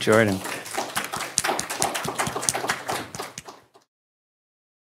 Thank you, Jordan.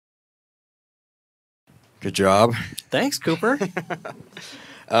 Good job. Thanks, Cooper.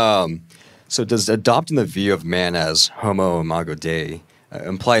 So does adopting the view of man as Homo Imago Dei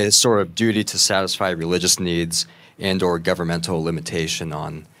imply a sort of duty to satisfy religious needs and or governmental limitation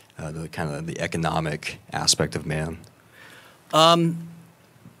on the kind of the economic aspect of man? I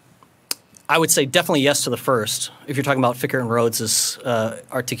would say definitely yes to the first. If you're talking about Fickert and Rhodes'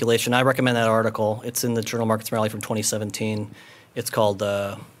 articulation, I recommend that article. It's in the Journal Markets Rally from 2017. It's called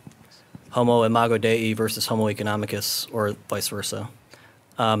Homo Imago Dei versus Homo Economicus, or vice versa.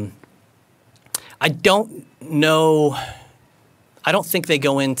 I don't think they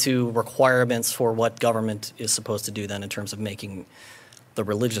go into requirements for what government is supposed to do then in terms of making the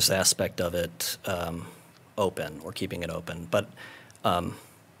religious aspect of it open or keeping it open. But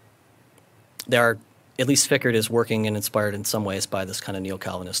there are, at least Fickert is working and inspired in some ways by this kind of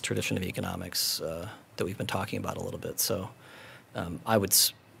Neo-Calvinist tradition of economics that we've been talking about a little bit. So I would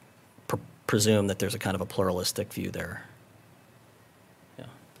presume that there's a kind of a pluralistic view there. Yeah.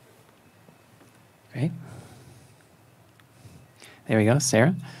 Great. There we go,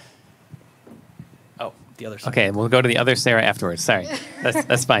 Sarah. Oh, the other side. Okay, we'll go to the other Sarah afterwards. Sorry,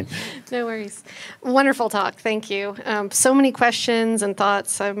 that's fine. No worries. Wonderful talk. Thank you. So many questions and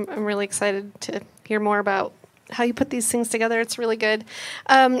thoughts. I'm really excited to hear more about how you put these things together. It's really good.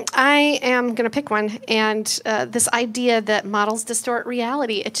 I am going to pick one, and this idea that models distort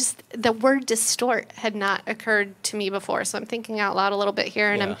reality. The word distort had not occurred to me before, so I'm thinking out loud a little bit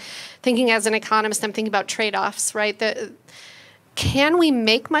here, and I'm thinking as an economist, I'm thinking about trade-offs, right? Can we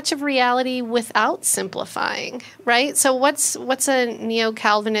make much of reality without simplifying, right? So what's a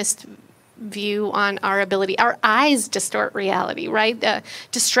Neo-Calvinist view on our ability? Our eyes distort reality, right?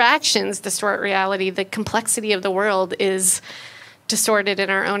 Distractions distort reality. The complexity of the world is distorted in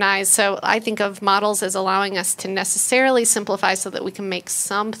our own eyes. So I think of models as allowing us to necessarily simplify so that we can make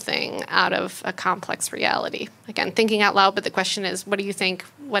something out of a complex reality. Again, thinking out loud, but the question is, what do you think?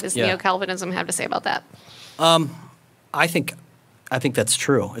 What does Neo-Calvinism have to say about that? I think that's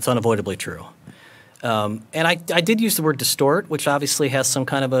true. It's unavoidably true. And I did use the word distort, which obviously has some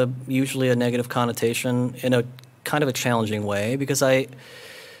kind of usually a negative connotation in a kind of a challenging way, because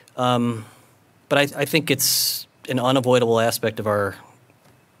but I think it's an unavoidable aspect of our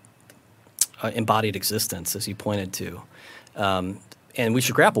embodied existence, as you pointed to. And we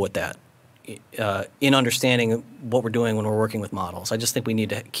should grapple with that in understanding what we're doing when we're working with models. I just think we need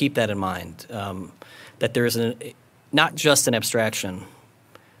to keep that in mind, that there is not just an abstraction,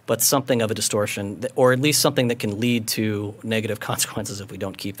 but something of a distortion, or at least something that can lead to negative consequences if we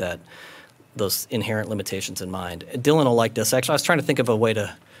don't keep those inherent limitations in mind. Dylan will like this. Actually, I was trying to think of a way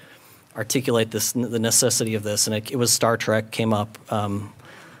to articulate this, the necessity of this, and it was Star Trek came up.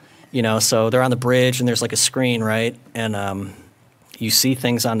 So they're on the bridge, and there's like a screen, right? And you see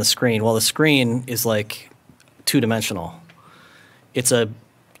things on the screen. Well, the screen is like two-dimensional. It's a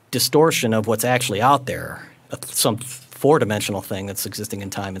distortion of what's actually out there, some four-dimensional thing that's existing in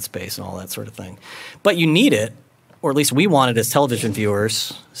time and space and all that sort of thing. But you need it, or at least we want it as television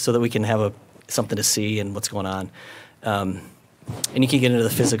viewers, so that we can have something to see and what's going on. And you can get into the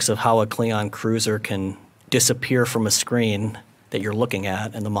physics of how a Klingon cruiser can disappear from a screen that you're looking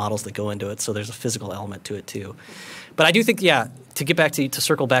at and the models that go into it. So there's a physical element to it too. But I do think, to get back to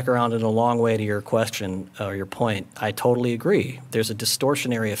circle back around in a long way to your question or your point, I totally agree. There's a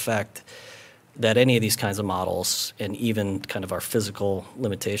distortionary effect that any of these kinds of models and even kind of our physical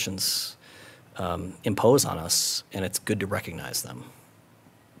limitations impose on us, and it's good to recognize them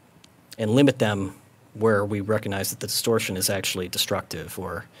and limit them where we recognize that the distortion is actually destructive.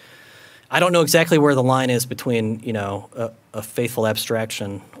 Or I don't know exactly where the line is between a faithful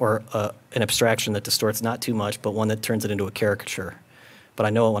abstraction or an abstraction that distorts not too much, but one that turns it into a caricature. But I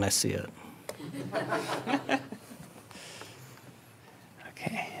know it when I see it.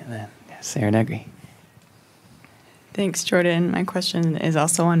 Okay, and then Sarah Negri. Thanks, Jordan. My question is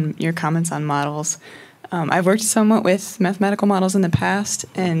also on your comments on models. I've worked somewhat with mathematical models in the past,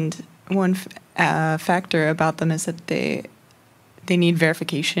 and one factor about them is that they need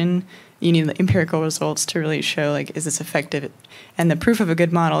verification. You need empirical results to really show, is this effective? And the proof of a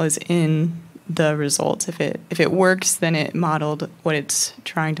good model is in the results. If it works, then it modeled what it's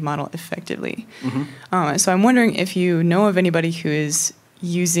trying to model effectively. Mm-hmm. So I'm wondering if you know of anybody who is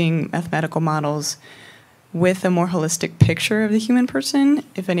using mathematical models with a more holistic picture of the human person,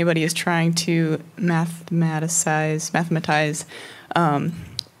 if anybody is trying to mathematize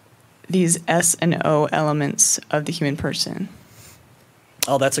these S and O elements of the human person.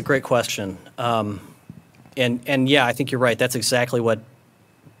 Oh, that's a great question. And yeah, I think you're right. That's exactly what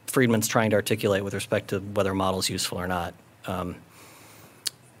Friedman's trying to articulate with respect to whether a model is useful or not.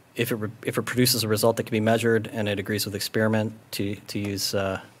 If it produces a result that can be measured and it agrees with experiment, to use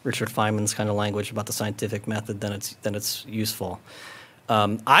Richard Feynman's kind of language about the scientific method, then it's useful.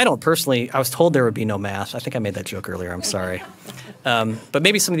 I don't personally. I was told there would be no math. I think I made that joke earlier. I'm sorry. But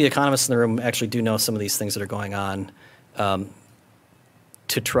maybe some of the economists in the room actually do know some of these things that are going on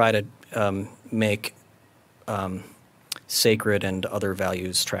to try to make sacred and other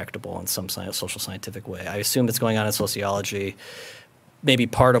values tractable in some social scientific way. I assume that's going on in sociology. Maybe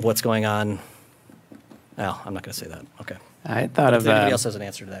part of what's going on. Well, I'm not going to say that. Okay. I thought of anybody else has an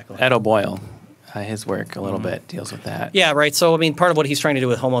answer to that. Ed O'Boyle. his work a little bit deals with that. Yeah, right. So, I mean, part of what he's trying to do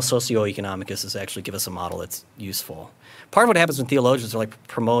with Homo Socio-Economicus is actually give us a model that's useful. Part of what happens when theologians are like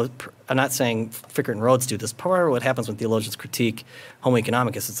I'm not saying Fickert and Rhodes do this, part of what happens when theologians critique Homo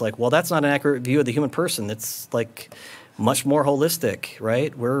Economicus, it's like, well, that's not an accurate view of the human person. It's like much more holistic,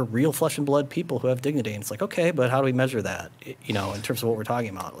 right? We're real flesh and blood people who have dignity. And it's like, okay, but how do we measure that, you know, in terms of what we're talking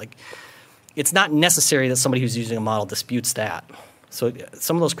about? Like, it's not necessary that somebody who's using a model disputes that. So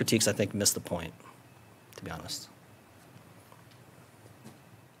some of those critiques, I think, miss the point, to be honest.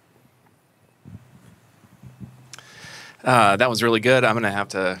 That was really good. I'm going to have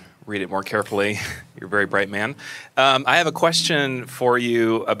to read it more carefully. You're a very bright man. I have a question for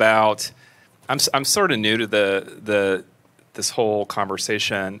you about. I'm sort of new to this whole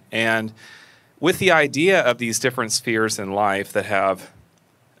conversation, and with the idea of these different spheres in life that have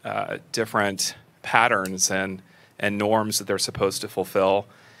different patterns and norms that they're supposed to fulfill.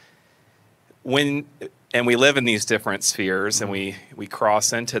 And we live in these different spheres, and we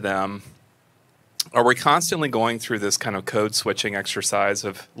cross into them. Are we constantly going through this kind of code switching exercise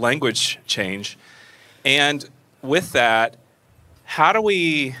of language change? And with that, how do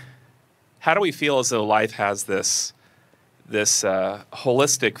we feel as though life has this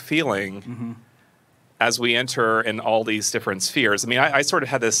holistic feeling as we enter in all these different spheres? I mean, I sort of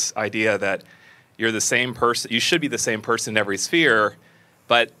had this idea that you're the same person, you should be the same person in every sphere,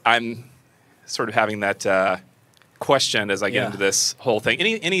 but I'm sort of having that question as I get into this whole thing.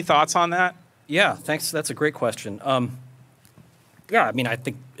 Any thoughts on that? Yeah, thanks. That's a great question. Yeah, I mean, I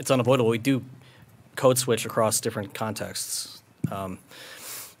think it's unavoidable. We do code switch across different contexts.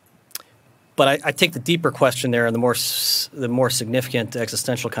 But I take the deeper question there and the more significant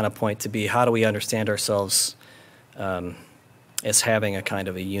existential kind of point to be, how do we understand ourselves as having a kind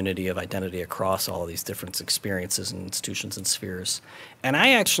of a unity of identity across all of these different experiences and institutions and spheres? And I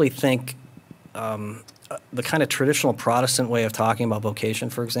actually think the kind of traditional Protestant way of talking about vocation,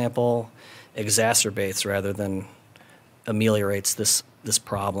 for example, exacerbates rather than ameliorates this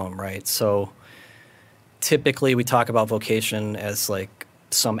problem, right? So typically we talk about vocation as like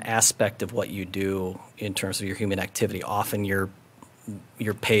some aspect of what you do in terms of your human activity, often your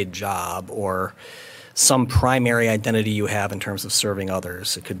paid job or some primary identity you have in terms of serving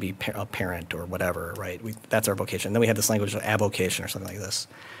others. It could be a parent or whatever, right? That's our vocation. And then we have this language of avocation or something like this.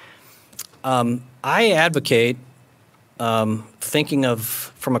 I advocate thinking of,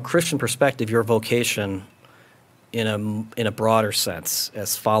 from a Christian perspective, your vocation in a broader sense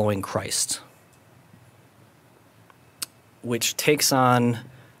as following Christ, which takes on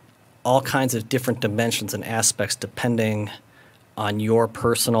all kinds of different dimensions and aspects depending on your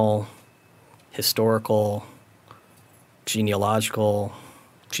personal, historical, genealogical,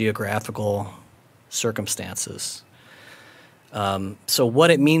 geographical circumstances. So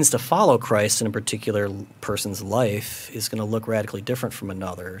what it means to follow Christ in a particular person's life is going to look radically different from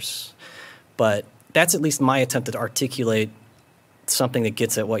another's. But that's at least my attempt to articulate something that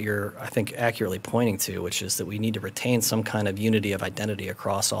gets at what you're, I think, accurately pointing to, which is that we need to retain some kind of unity of identity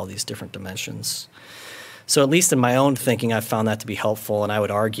across all these different dimensions. So at least in my own thinking, I've found that to be helpful, and I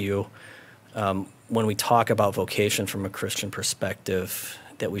would argue when we talk about vocation from a Christian perspective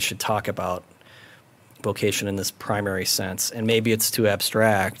that we should talk about vocation in this primary sense. And maybe it's too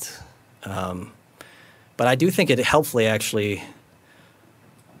abstract, but I do think it helpfully actually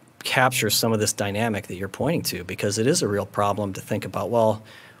captures some of this dynamic that you're pointing to, because it is a real problem to think about, well,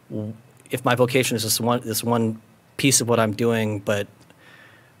 if my vocation is this one piece of what I'm doing, but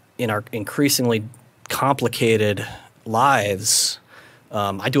in our increasingly complicated lives,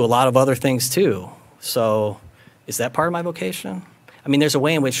 I do a lot of other things too. So is that part of my vocation? I mean, there's a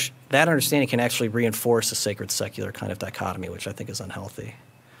way in which that understanding can actually reinforce a sacred-secular kind of dichotomy, which I think is unhealthy.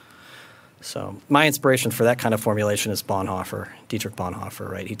 So my inspiration for that kind of formulation is Dietrich Bonhoeffer,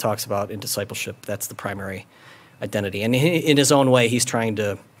 right? He talks about in discipleship, that's the primary identity. And in his own way, he's trying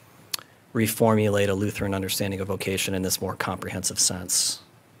to reformulate a Lutheran understanding of vocation in this more comprehensive sense,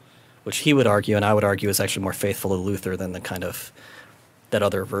 which he would argue, and I would argue, is actually more faithful to Luther than the kind of that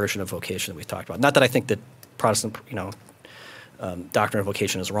other version of vocation that we talked about. Not that I think that Protestant, doctrine of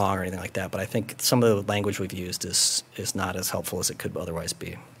vocation is wrong or anything like that, but I think some of the language we've used is not as helpful as it could otherwise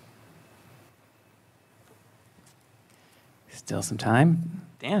be. Still some time.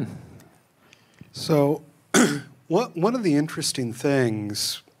 Dan. So one of the interesting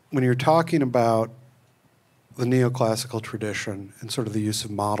things when you're talking about the neoclassical tradition and sort of the use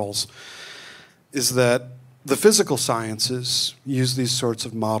of models is that the physical sciences use these sorts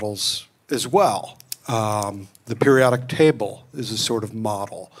of models as well. The periodic table is a sort of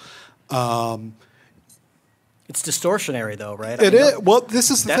model. It's distortionary, though, right? It is. Well,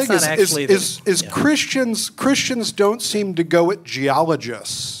 this is the that's thing: not actually is Christians don't seem to go at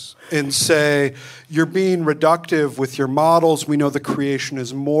geologists and say you're being reductive with your models. We know the creation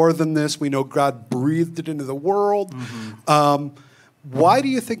is more than this. We know God breathed it into the world. Why do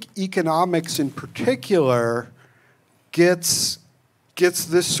you think economics, in particular, gets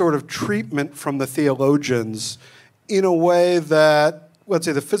this sort of treatment from the theologians in a way that, let's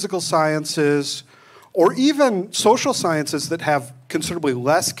say, the physical sciences or even social sciences that have considerably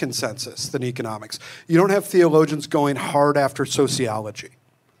less consensus than economics? You don't have theologians going hard after sociology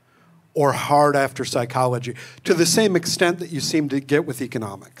or hard after psychology to the same extent that you seem to get with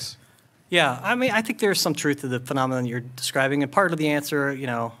economics. Yeah, I mean, I think there's some truth to the phenomenon you're describing, and part of the answer, you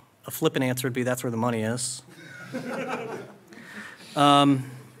know, a flippant answer would be that's where the money is.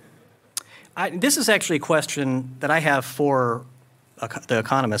 This is actually a question that I have for the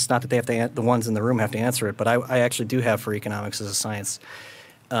economists, not that they have to, the ones in the room have to answer it, but I actually do have for economics as a science,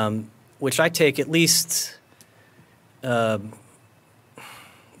 which I take at least when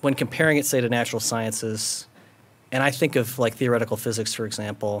comparing it, say, to natural sciences, and I think of like theoretical physics, for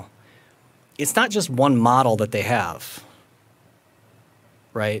example. It's not just one model that they have,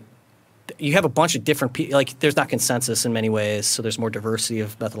 right? You have a bunch of different people. Like, there's not consensus in many ways, so there's more diversity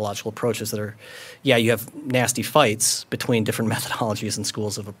of methodological approaches that are, yeah, you have nasty fights between different methodologies and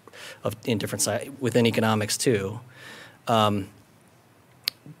schools of in different within economics too. But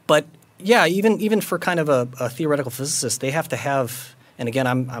yeah, even for kind of a theoretical physicist, they have to have, and again,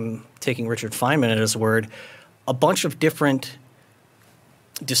 I'm taking Richard Feynman at his word, a bunch of different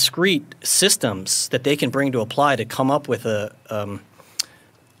discrete systems that they can bring to apply to come up with a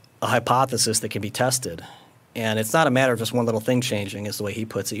hypothesis that can be tested. And it's not a matter of just one little thing changing, is the way he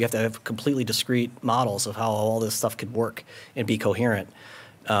puts it. You have to have completely discrete models of how all this stuff could work and be coherent.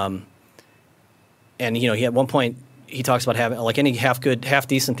 And, you know, he at one point, he talks about having, like any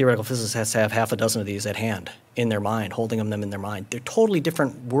half-decent theoretical physicist has to have half a dozen of these at hand in their mind, holding them in their mind. They're totally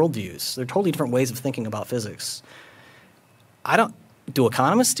different worldviews. They're totally different ways of thinking about physics. Do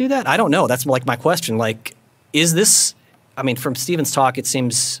economists do that? I don't know. That's like my question. Like, is this, I mean, from Stephen's talk, it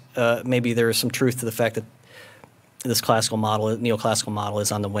seems maybe there is some truth to the fact that this classical model, neoclassical model,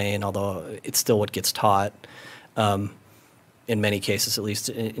 is on the wane, although it's still what gets taught in many cases, at least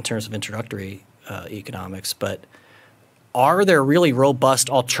in terms of introductory economics. But are there really robust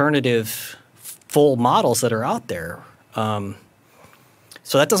alternative full models that are out there? So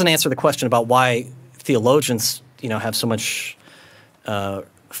that doesn't answer the question about why theologians, you know, have so much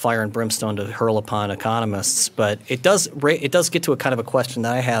fire and brimstone to hurl upon economists, but it does get to a kind of a question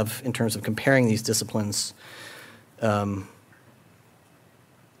that I have in terms of comparing these disciplines,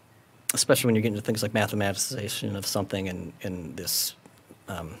 especially when you get into things like mathematization of something and this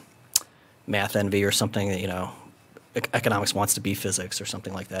math envy or something that, you know, economics wants to be physics or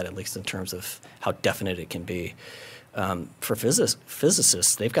something like that, at least in terms of how definite it can be. For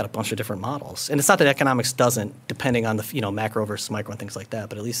physicists, they've got a bunch of different models, and it's not that economics doesn't, depending on the, you know, macro versus micro and things like that.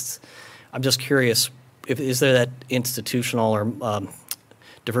 But at least, I'm just curious, is there that institutional or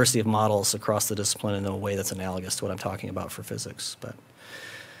diversity of models across the discipline in a way that's analogous to what I'm talking about for physics? But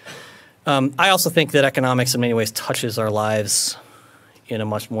I also think that economics, in many ways, touches our lives in a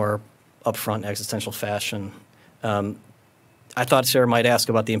much more upfront, existential fashion. I thought Sarah might ask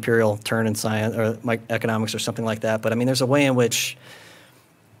about the imperial turn in science or economics or something like that, but I mean, there's a way in which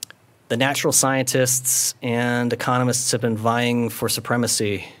the natural scientists and economists have been vying for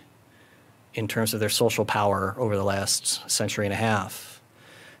supremacy in terms of their social power over the last century and a half.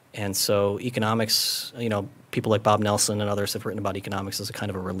 And so economics, you know, people like Bob Nelson and others have written about economics as a kind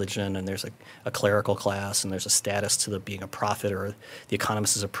of a religion, and there's a clerical class, and there's a status to being a prophet, or the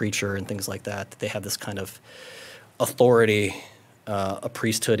economist is a preacher and things like that. They have this kind of authority, a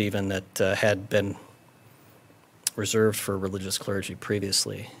priesthood even, that had been reserved for religious clergy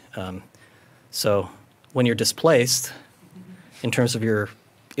previously. So when you're displaced in terms of your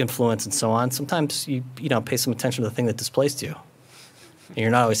influence and so on, sometimes you know, pay some attention to the thing that displaced you, and you're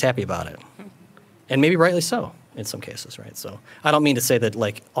not always happy about it, and maybe rightly so in some cases, right? So I don't mean to say that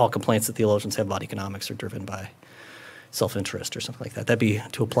like all complaints that theologians have about economics are driven by self-interest or something like that. That'd be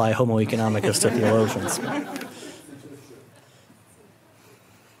to apply Homo Economicus to theologians.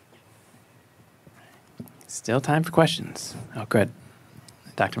 Still time for questions. Oh, good.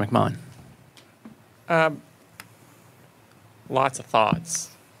 Dr. McMullen. Lots of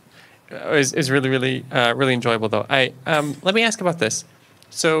thoughts. Is really enjoyable, though. Let me ask about this.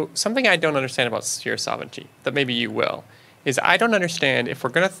 So something I don't understand about sphere sovereignty, that maybe you will, is I don't understand if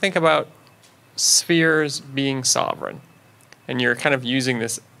we're going to think about spheres being sovereign, and you're kind of using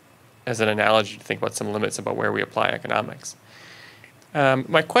this as an analogy to think about some limits about where we apply economics.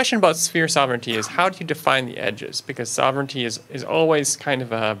 My question about sphere sovereignty is, how do you define the edges? Because sovereignty is always kind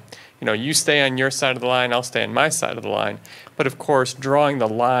of a, you stay on your side of the line, I'll stay on my side of the line. But of course, drawing the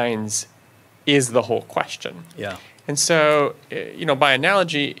lines is the whole question. Yeah. And so, by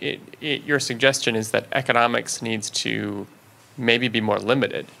analogy, your suggestion is that economics needs to maybe be more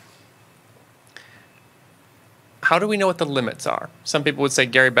limited. How do we know what the limits are? Some people would say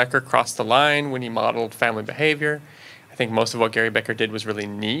Gary Becker crossed the line when he modeled family behavior. I think most of what Gary Becker did was really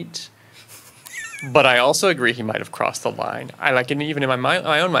neat. But I also agree he might have crossed the line. Even in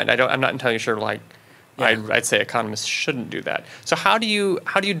my own mind, I'm not entirely sure. I'd say economists shouldn't do that. So how do you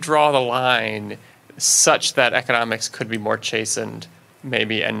draw the line such that economics could be more chastened,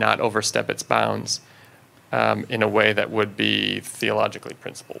 maybe, and not overstep its bounds in a way that would be theologically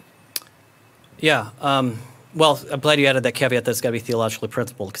principled? Yeah. Well, I'm glad you added that caveat that it's got to be theologically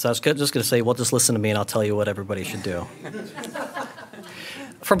principled, because I was just going to say, well, just listen to me and I'll tell you what everybody should do.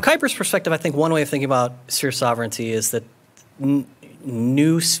 From Kuyper's perspective, I think one way of thinking about sphere sovereignty is that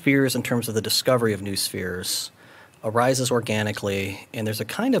new spheres, in terms of the discovery of new spheres, arises organically, and there's a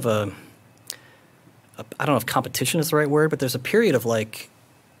kind of I don't know if competition is the right word, but there's a period of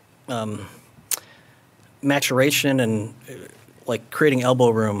maturation and creating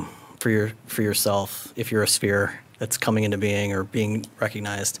elbow room for yourself if you're a sphere that's coming into being or being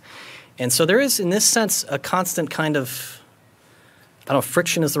recognized. And so there is, in this sense, a constant kind of, I don't know if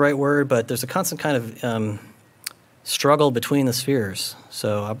friction is the right word, but there's a constant kind of struggle between the spheres.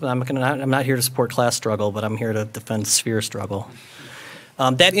 So I'm not here to support class struggle, but I'm here to defend sphere struggle.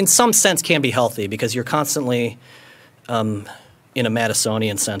 That in some sense can be healthy, because you're constantly, in a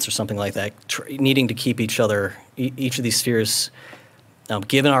Madisonian sense or something like that, needing to keep each of these spheres,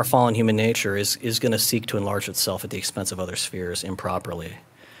 given our fallen human nature, is going to seek to enlarge itself at the expense of other spheres improperly.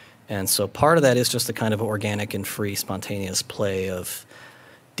 And so part of that is just the kind of organic and free, spontaneous play of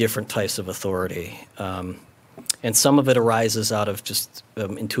different types of authority. And some of it arises out of just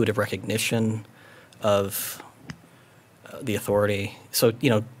intuitive recognition of the authority. So,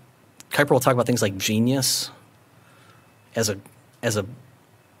 Kuyper will talk about things like genius as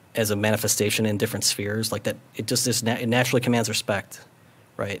a manifestation in different spheres, like that. It just it naturally commands respect,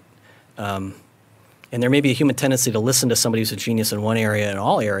 right? And there may be a human tendency to listen to somebody who's a genius in one area in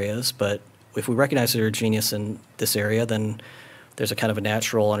all areas, but if we recognize they're a genius in this area, then there's a kind of a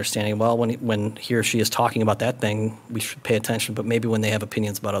natural understanding, well, when he or she is talking about that thing, we should pay attention, but maybe when they have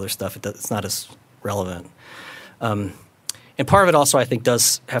opinions about other stuff, it's not as relevant. And part of it also, I think,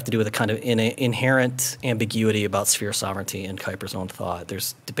 does have to do with a kind of inherent ambiguity about sphere sovereignty in Kuyper's own thought.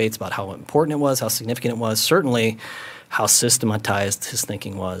 There's debates about how important it was, how significant it was, certainly how systematized his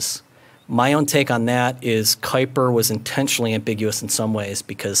thinking was. My own take on that is Kuyper was intentionally ambiguous in some ways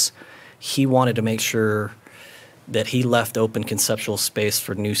because he wanted to make sure that he left open conceptual space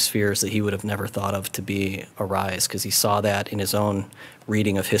for new spheres that he would have never thought of to arise, because he saw that in his own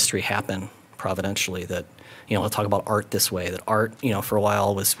reading of history happen providentially, that he'll talk about art this way, that art, for a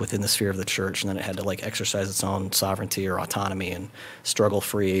while was within the sphere of the church, and then it had to exercise its own sovereignty or autonomy and struggle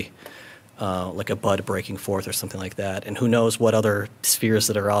free, like a bud breaking forth or something like that. And who knows what other spheres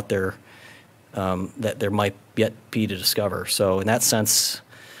that are out there that there might yet be to discover. So in that sense,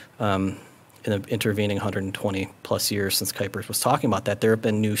 in the intervening 120 plus years since Kuyper was talking about that, there have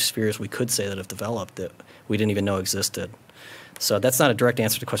been new spheres we could say that have developed that we didn't even know existed. So that's not a direct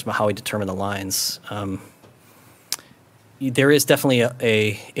answer to the question about how we determine the lines. There is definitely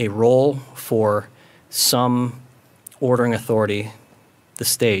a role for some ordering authority, the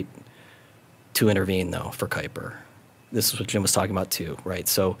state, to intervene, though, for Kuyper. This is what Jim was talking about, too, right?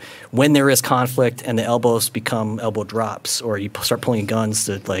 So when there is conflict and the elbows become elbow drops, or you start pulling guns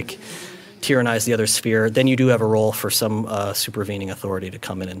to, tyrannize the other sphere, then you do have a role for some supervening authority to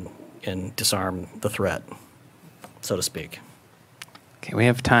come in and disarm the threat, so to speak. Okay, we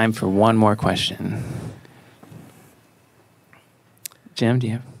have time for one more question. Jim, do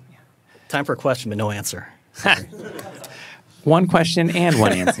you have? Yeah. Time for a question, but no answer. One question and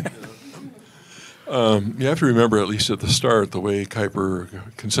one answer. You have to remember, at least at the start, the way Kuyper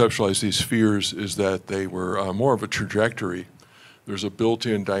conceptualized these spheres is that they were more of a trajectory. There's a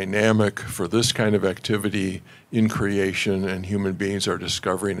built-in dynamic for this kind of activity in creation, and human beings are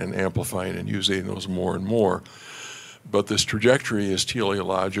discovering and amplifying and using those more and more. But this trajectory is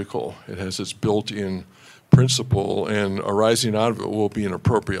teleological. It has its built-in principle, and arising out of it will be an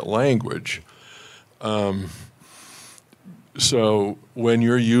appropriate language. So when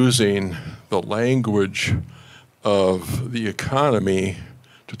you're using the language of the economy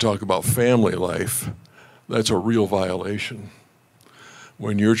to talk about family life, that's a real violation.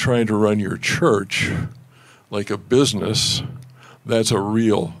 When you're trying to run your church like a business, that's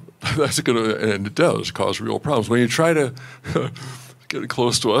going to, and it does cause real problems. When you try to, get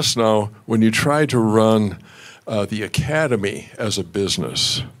close to us now, when you try to run the academy as a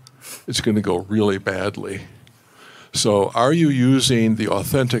business, it's going to go really badly. So are you using the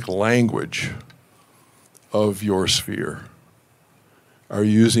authentic language of your sphere? Are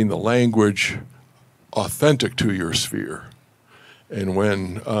you using the language authentic to your sphere? And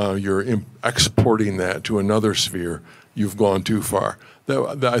when you're exporting that to another sphere, you've gone too far.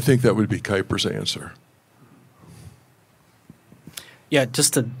 I think that would be Kuyper's answer. Yeah,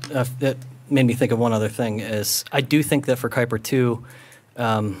 just to, that made me think of one other thing is I do think that for Kuyper too,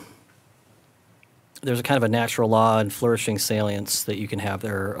 there's a kind of a natural law and flourishing salience that you can have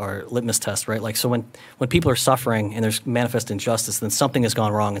there, or litmus test, right? Like, so when people are suffering and there's manifest injustice, then something has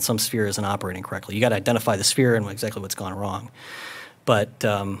gone wrong and some sphere isn't operating correctly. You got to identify the sphere and exactly what's gone wrong. But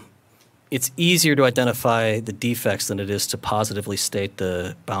it's easier to identify the defects than it is to positively state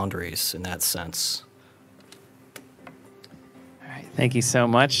the boundaries in that sense. All right. Thank you so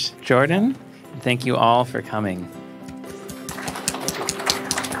much, Jordan. And thank you all for coming.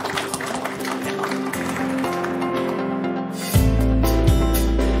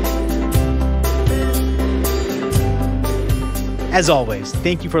 As always,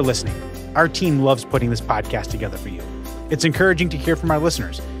 thank you for listening. Our team loves putting this podcast together for you. It's encouraging to hear from our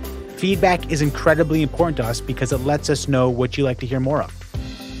listeners. Feedback is incredibly important to us because it lets us know what you like to hear more of.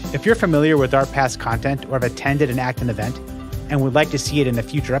 If you're familiar with our past content or have attended an Acton event and would like to see it in a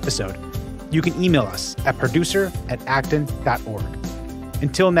future episode, you can email us at producer@acton.org.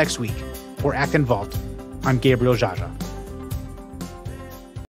 Until next week, for Acton Vault, I'm Gabriel Jaja.